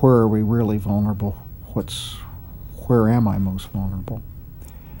are we really vulnerable? Where am I most vulnerable?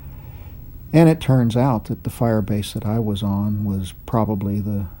 And it turns out that the fire base that I was on was probably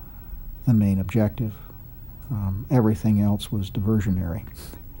the main objective. Everything else was diversionary,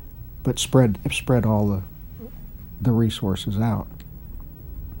 but it spread all the resources out.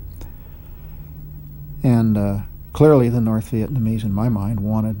 And clearly the North Vietnamese, in my mind,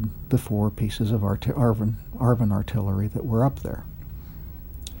 wanted the 4 pieces of ARVN artillery that were up there.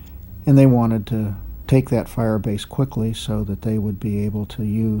 And they wanted to take that fire base quickly so that they would be able to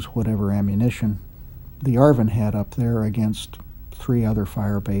use whatever ammunition the ARVN had up there against 3 other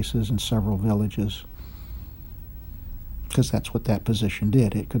fire bases and several villages, because that's what that position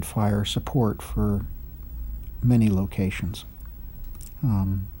did. It could fire support for many locations.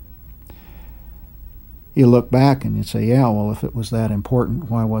 You look back and you say, yeah, well, if it was that important,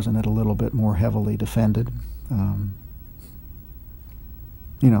 why wasn't it a little bit more heavily defended?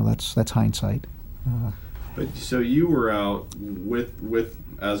 That's hindsight. But so you were out with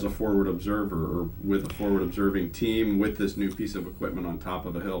as a forward observer, or with a forward observing team, with this new piece of equipment on top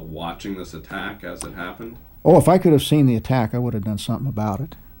of a hill, watching this attack as it happened? Oh, if I could have seen the attack, I would have done something about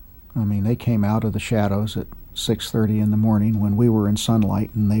it. I mean, they came out of the shadows at 6:30 in the morning when we were in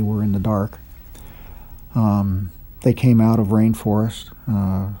sunlight and they were in the dark. They came out of rainforest.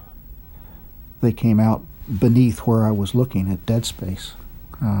 They came out beneath where I was looking at dead space.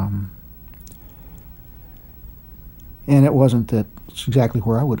 And it wasn't that it's exactly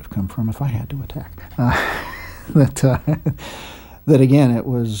where I would have come from if I had to attack. That again, it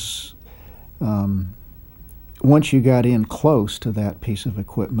was, once you got in close to that piece of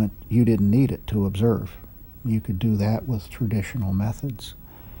equipment, you didn't need it to observe. You could do that with traditional methods.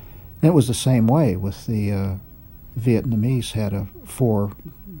 And it was the same way with the Vietnamese had 4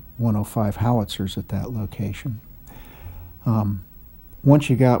 105 howitzers at that location. Once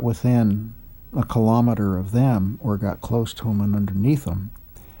you got within a kilometer of them or got close to them and underneath them,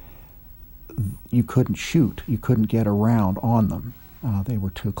 you couldn't shoot. You couldn't get around on them. They were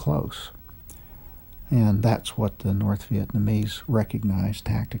too close. And that's what the North Vietnamese recognized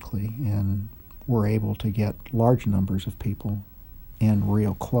tactically and were able to get large numbers of people in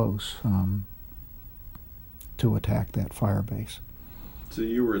real close to attack that fire base. So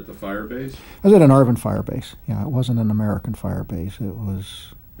you were at the fire base? I was at an ARVN fire base. Yeah, it wasn't an American fire base. It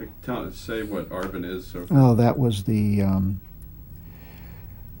was... Say what ARVN is. Oh, that was the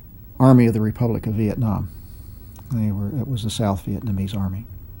Army of the Republic of Vietnam. It was the South Vietnamese Army.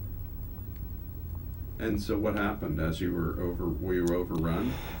 And so what happened as were you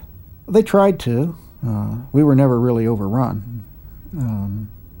overrun? They tried to. We were never really overrun.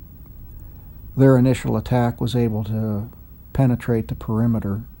 Their initial attack was able to penetrate the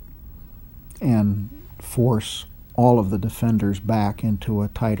perimeter and force all of the defenders back into a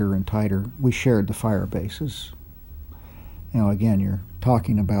tighter and tighter. We shared the fire bases. Again, you're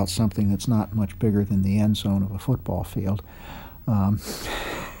talking about something that's not much bigger than the end zone of a football field.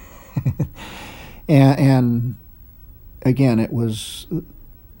 And again, it was,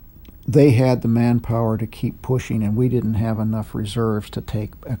 they had the manpower to keep pushing, and we didn't have enough reserves to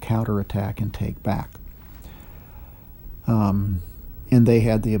take a counterattack and take back. And they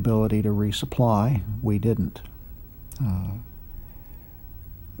had the ability to resupply. We didn't.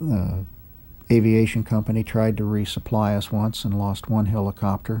 The aviation company tried to resupply us once and lost 1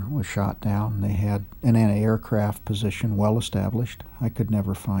 helicopter, was shot down. They had an anti-aircraft position well established. I could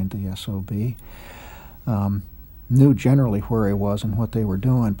never find the SOB. Knew generally where he was and what they were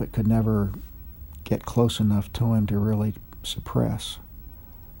doing, but could never get close enough to him to really suppress.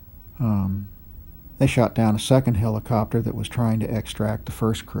 They shot down a second helicopter that was trying to extract the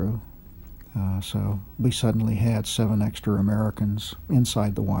first crew. So we suddenly had 7 extra Americans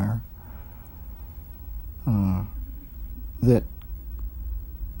inside the wire. That,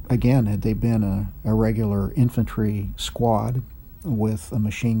 again, had they been a regular infantry squad with a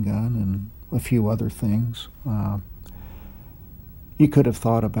machine gun and a few other things, you could have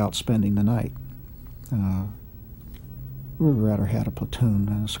thought about spending the night. We'd rather had a platoon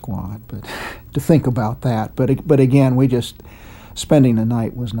than a squad, but to think about that. But again, spending the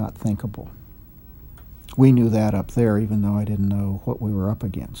night was not thinkable. We knew that up there, even though I didn't know what we were up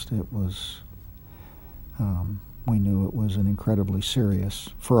against. It was, we knew it was an incredibly serious,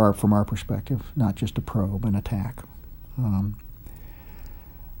 from our perspective, not just a probe, an attack.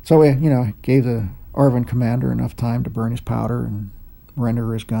 So we, gave the ARVN commander enough time to burn his powder and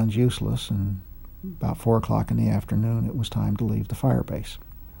render his guns useless, and about 4 o'clock in the afternoon, it was time to leave the fire base.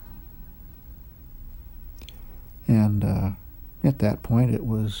 And at that point, it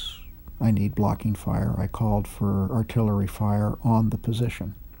was, I need blocking fire. I called for artillery fire on the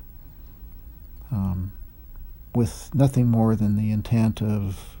position, with nothing more than the intent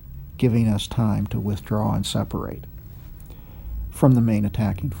of giving us time to withdraw and separate from the main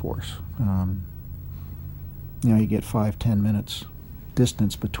attacking force. You get 5-10 minutes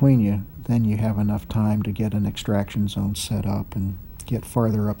distance between you, then you have enough time to get an extraction zone set up and get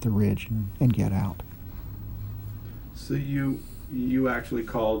farther up the ridge and get out. So you actually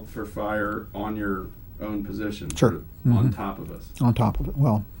called for fire on your own position? Sure. On top of us? On top of it.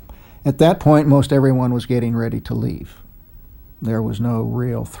 Well, at that point, most everyone was getting ready to leave. There was no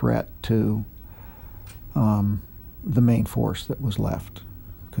real threat to the main force that was left,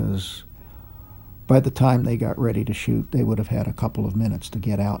 because by the time they got ready to shoot, they would have had a couple of minutes to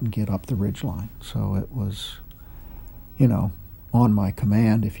get out and get up the ridge line. So it was, on my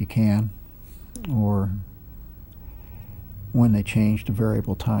command if you can, or when they changed to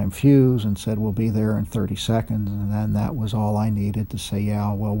variable time fuse and said we'll be there in 30 seconds, and then that was all I needed to say,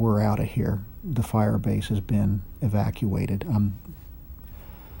 yeah, well, we're out of here. The fire base has been evacuated.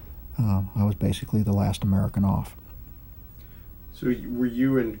 I was basically the last American off. So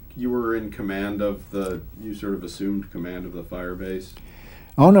you were in command of you sort of assumed command of the fire base?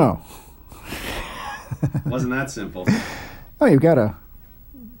 Oh, no. Wasn't that simple? Oh,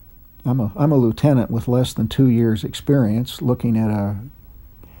 I'm a lieutenant with less than 2 years experience, looking at a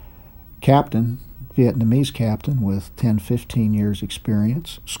captain, Vietnamese captain with 10-15 years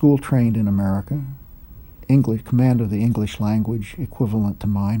experience, school trained in America, English, command of the English language equivalent to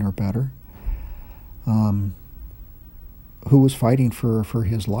mine or better, who was fighting for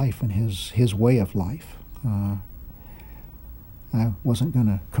his life and his way of life. I wasn't going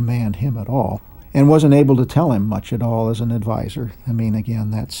to command him at all, and wasn't able to tell him much at all as an advisor. I mean, again,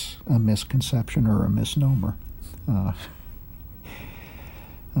 that's a misconception or a misnomer.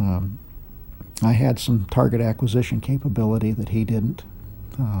 I had some target acquisition capability that he didn't,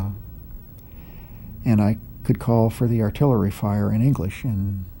 and I could call for the artillery fire in English,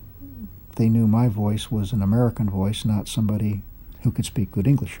 and they knew my voice was an American voice, not somebody who could speak good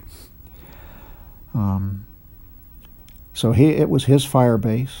English. So it was his fire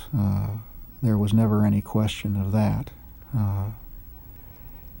base. There was never any question of that.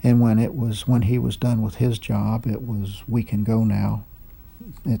 And when he was done with his job, it was, we can go now.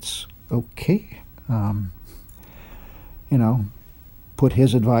 It's okay. Put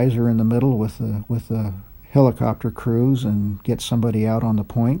his advisor in the middle with the helicopter crews and get somebody out on the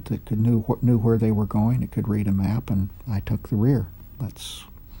point that knew where they were going. It could read a map, and I took the rear.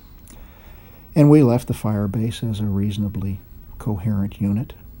 And we left the fire base as a reasonably coherent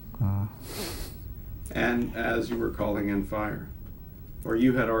unit. And as you were calling in fire, or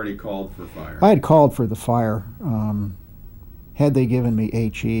you had already called for fire? I had called for the fire. Had they given me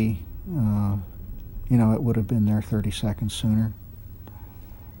HE, it would have been there 30 seconds sooner.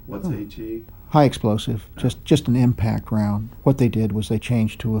 What's HE? High explosive, just an impact round. What they did was they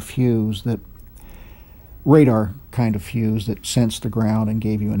changed to a fuse, that radar kind of fuse that sensed the ground and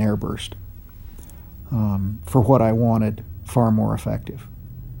gave you an airburst. For what I wanted, far more effective.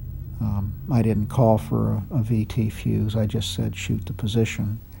 I didn't call for a VT fuse. I just said shoot the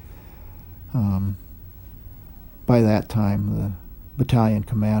position. By that time, the battalion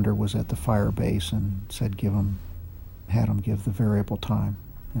commander was at the fire base and said had him give the variable time.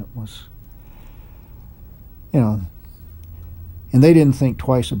 It was, and they didn't think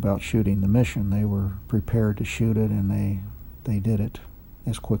twice about shooting the mission. They were prepared to shoot it, and they did it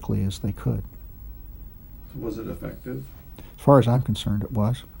as quickly as they could. Was it effective? As far as I'm concerned, it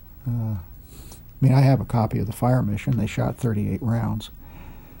was. I have a copy of the fire mission. They shot 38 rounds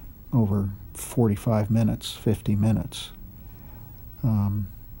over 45 minutes, 50 minutes. And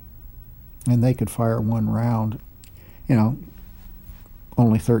they could fire one round,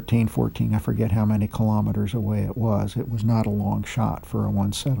 only 13, 14, I forget how many kilometers away it was. It was not a long shot for a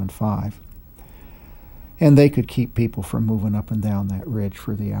 175. And they could keep people from moving up and down that ridge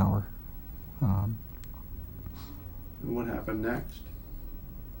for the hour. And what happened next?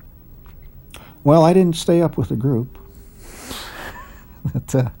 Well, I didn't stay up with the group.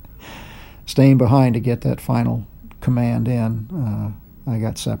 Staying behind to get that final command in, I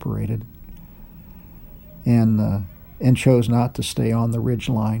got separated, and chose not to stay on the ridge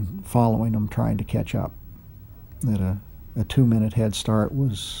line following them, trying to catch up. That a 2-minute head start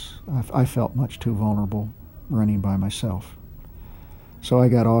was, I felt much too vulnerable running by myself. So I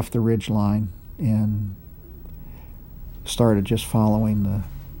got off the ridge line and started just following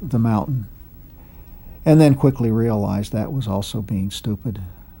the mountain. And then quickly realized that was also being stupid,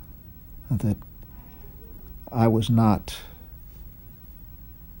 that I was not,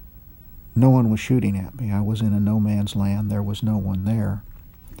 no one was shooting at me. I was in a no man's land. There was no one there.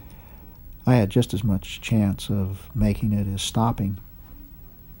 I had just as much chance of making it as stopping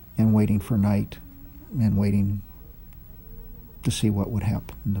and waiting for night and waiting to see what would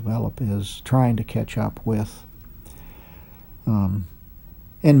happen and develop as trying to catch up with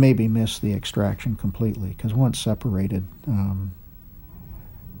and maybe miss the extraction completely, because once separated,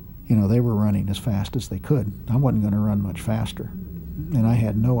 they were running as fast as they could. I wasn't going to run much faster, and I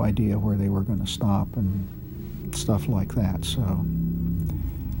had no idea where they were going to stop and stuff like that, so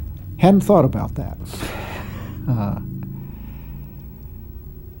hadn't thought about that.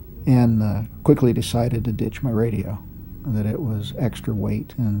 And quickly decided to ditch my radio, that it was extra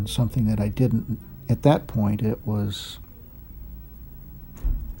weight and something that I didn't, at that point it was,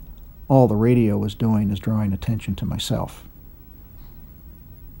 all the radio was doing is drawing attention to myself.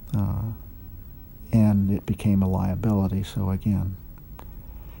 And it became a liability, so again,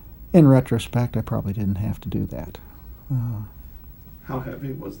 in retrospect, I probably didn't have to do that. How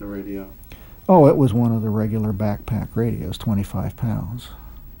heavy was the radio? Oh, it was one of the regular backpack radios, 25 pounds.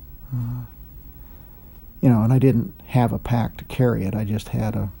 And I didn't have a pack to carry it. I just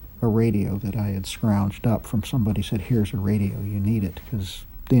had a radio that I had scrounged up from somebody said, here's a radio, you need it, because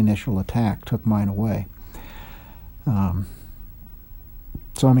the initial attack took mine away.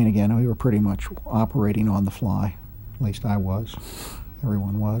 So, again, we were pretty much operating on the fly. At least I was.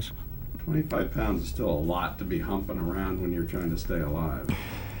 Everyone was. 25 pounds is still a lot to be humping around when you're trying to stay alive.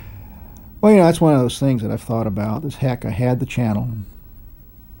 Well, that's one of those things that I've thought about. Is heck, I had the channel.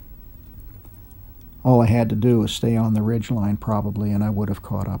 All I had to do was stay on the ridge line probably, and I would have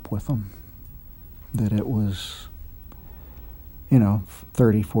caught up with them. That it was,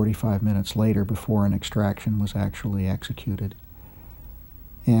 30, 45 minutes later before an extraction was actually executed.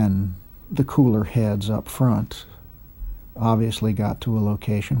 And the cooler heads up front obviously got to a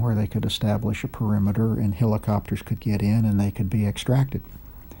location where they could establish a perimeter and helicopters could get in and they could be extracted.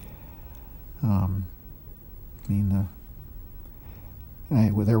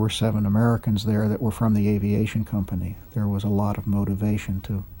 There were 7 Americans there that were from the aviation company. There was a lot of motivation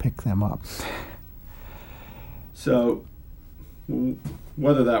to pick them up. So,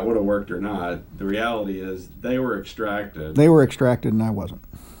 whether that would have worked or not, the reality is they were extracted. They were extracted and I wasn't.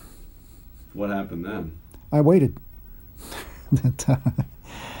 What happened then? I waited.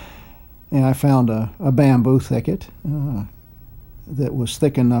 And I found a bamboo thicket that was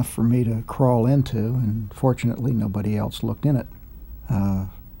thick enough for me to crawl into, and fortunately nobody else looked in it.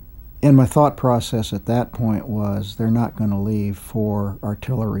 And my thought process at that point was they're not going to leave 4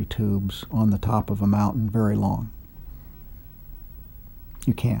 artillery tubes on the top of a mountain very long.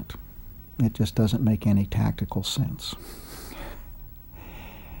 You can't. It just doesn't make any tactical sense.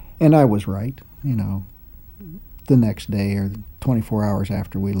 And I was right, the next day or 24 hours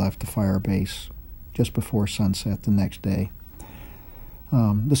after we left the fire base, just before sunset the next day,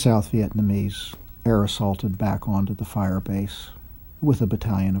 the South Vietnamese air assaulted back onto the fire base with a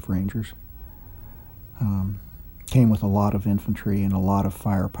battalion of Rangers. Came with a lot of infantry and a lot of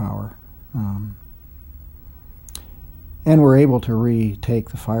firepower. And were able to retake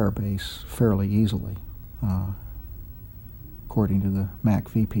the fire base fairly easily, according to the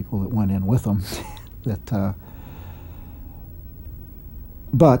MACV people that went in with them.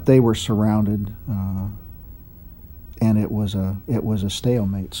 But they were surrounded, and it was a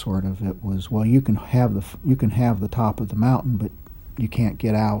stalemate sort of. It was, well, you can have the top of the mountain, but you can't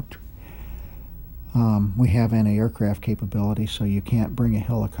get out. We have anti-aircraft capability, so you can't bring a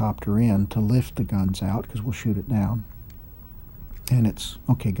helicopter in to lift the guns out because we'll shoot it down. And it's,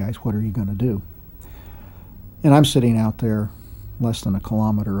 okay, guys, what are you going to do? And I'm sitting out there less than a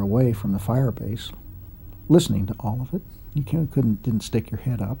kilometer away from the fire base, listening to all of it. You didn't stick your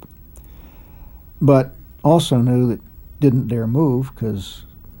head up. But also knew that didn't dare move because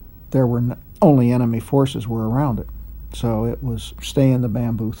there were only enemy forces were around it. So it was stay in the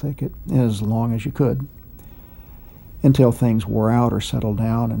bamboo thicket as long as you could until things wore out or settled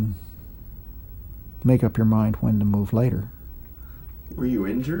down and make up your mind when to move later. Were you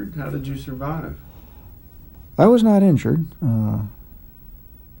injured? How did you survive? I was not injured.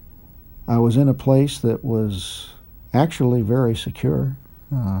 I was in a place that was actually very secure.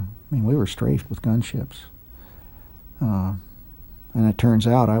 We were strafed with gunships. And it turns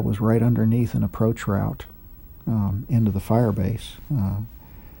out I was right underneath an approach route into the fire base.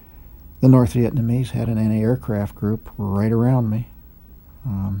 The North Vietnamese had an anti-aircraft group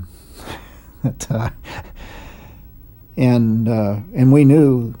And we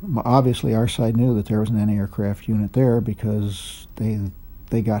knew, obviously our side knew that there was an anti-aircraft unit there because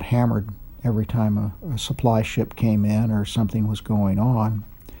they got hammered every time a supply ship came in or something was going on.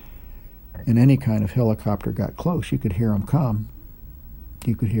 And any kind of helicopter got close, you could hear them come.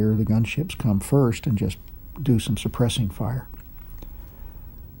 You could hear the gunships come first and just do some suppressing fire.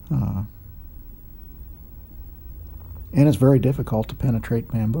 And it's very difficult to penetrate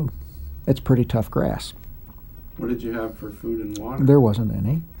bamboo. It's pretty tough grass. What did you have for food and water? There wasn't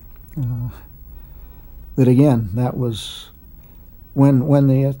any. But again, that was when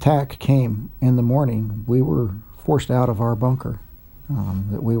the attack came in the morning. We were forced out of our bunker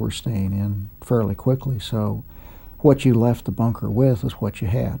that we were staying in fairly quickly. So what you left the bunker with is what you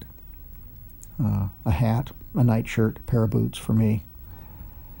had. A hat, a nightshirt, a pair of boots for me.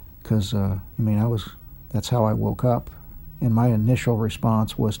 Because, that's how I woke up. And my initial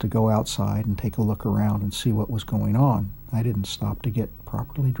response was to go outside and take a look around and see what was going on. I didn't stop to get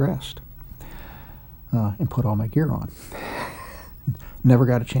properly dressed and put all my gear on. Never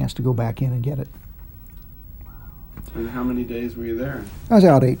got a chance to go back in and get it. And how many days were you there? I was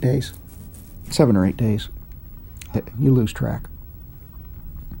out 8 days, 7 or 8 days. You lose track.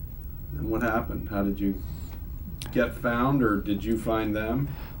 And what happened? How did you get found, or did you find them?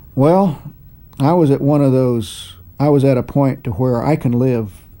 Well, I was at a point to where I can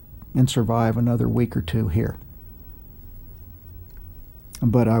live and survive another week or two here.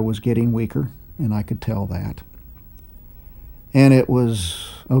 But I was getting weaker, and I could tell that. And it was,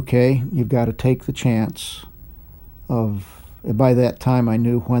 okay, you've got to take the chance of, by that time I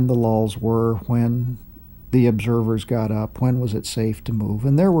knew when the lulls were, when the observers got up, when was it safe to move.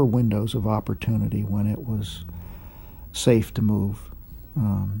 And there were windows of opportunity when it was safe to move,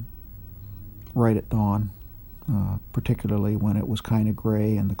 right at dawn. Particularly when it was kind of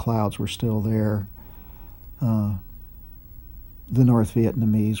gray and the clouds were still there. The North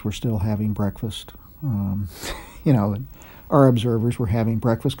Vietnamese were still having breakfast. Our observers were having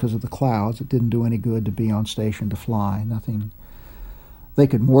breakfast because of the clouds. It didn't do any good to be on station to fly. Nothing. They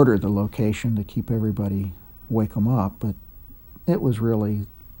could mortar the location to keep everybody, wake them up, but it was really,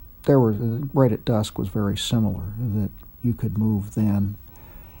 right at dusk was very similar, that you could move then.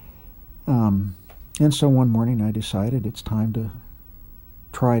 And so one morning I decided it's time to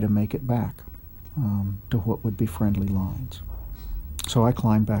try to make it back to what would be friendly lines. So I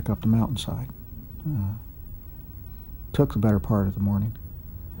climbed back up the mountainside. Took the better part of the morning.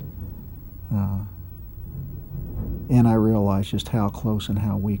 And I realized just how close and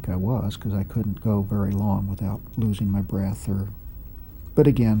how weak I was, because I couldn't go very long without losing my breath. But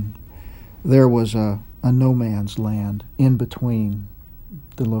again, there was a no man's land in between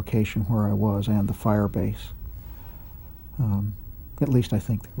the location where I was and the fire base. At least I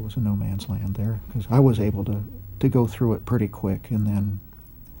think there was a no man's land there, because I was able to go through it pretty quick and then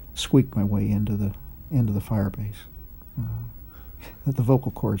squeak my way into the fire base. The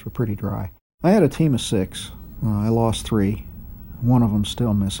vocal cords were pretty dry. I had a team of 6. I lost 3. One of them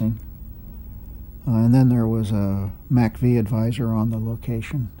still missing. And then there was a MACV advisor on the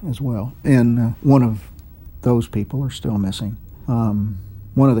location as well. And one of those people are still missing.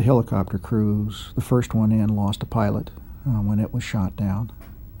 One of the helicopter crews, the first one in, lost a pilot when it was shot down.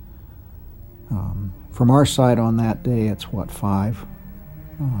 From our side on that day, it's 5?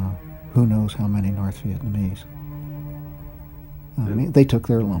 Who knows how many North Vietnamese. They took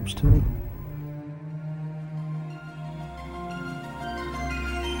their lumps too.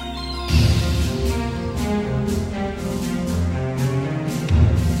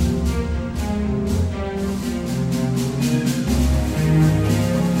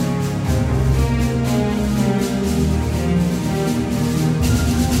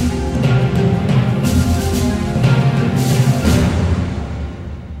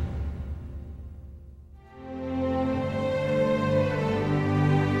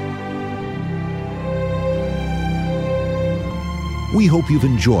 We hope you've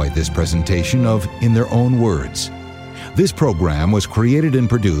enjoyed this presentation of In Their Own Words. This program was created and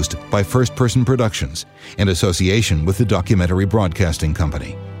produced by First Person Productions in association with the Documentary Broadcasting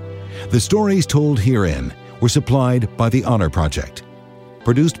Company. The stories told herein were supplied by the Honor Project.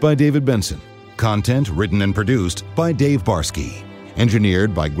 Produced by David Benson. Content written and produced by Dave Barsky.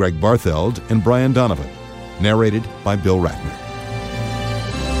 Engineered by Greg Bartheld and Brian Donovan. Narrated by Bill Ratner.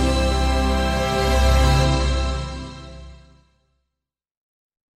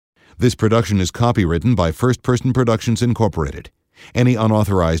 This production is copywritten by First Person Productions, Incorporated. Any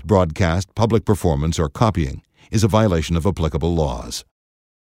unauthorized broadcast, public performance, or copying is a violation of applicable laws.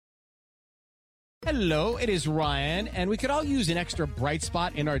 Hello, it is Ryan, and we could all use an extra bright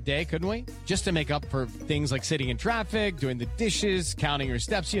spot in our day, couldn't we? Just to make up for things like sitting in traffic, doing the dishes, counting your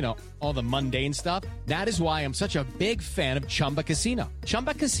steps, you know, all the mundane stuff. That is why I'm such a big fan of Chumba Casino.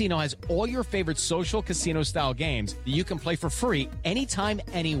 Chumba Casino has all your favorite social casino-style games that you can play for free anytime,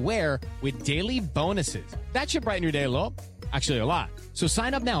 anywhere with daily bonuses. That should brighten your day a little. Actually, a lot. So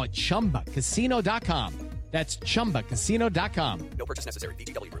sign up now at ChumbaCasino.com. That's ChumbaCasino.com. No purchase necessary.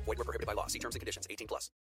 VGW Group. Void where prohibited by law. See terms and conditions. 18+.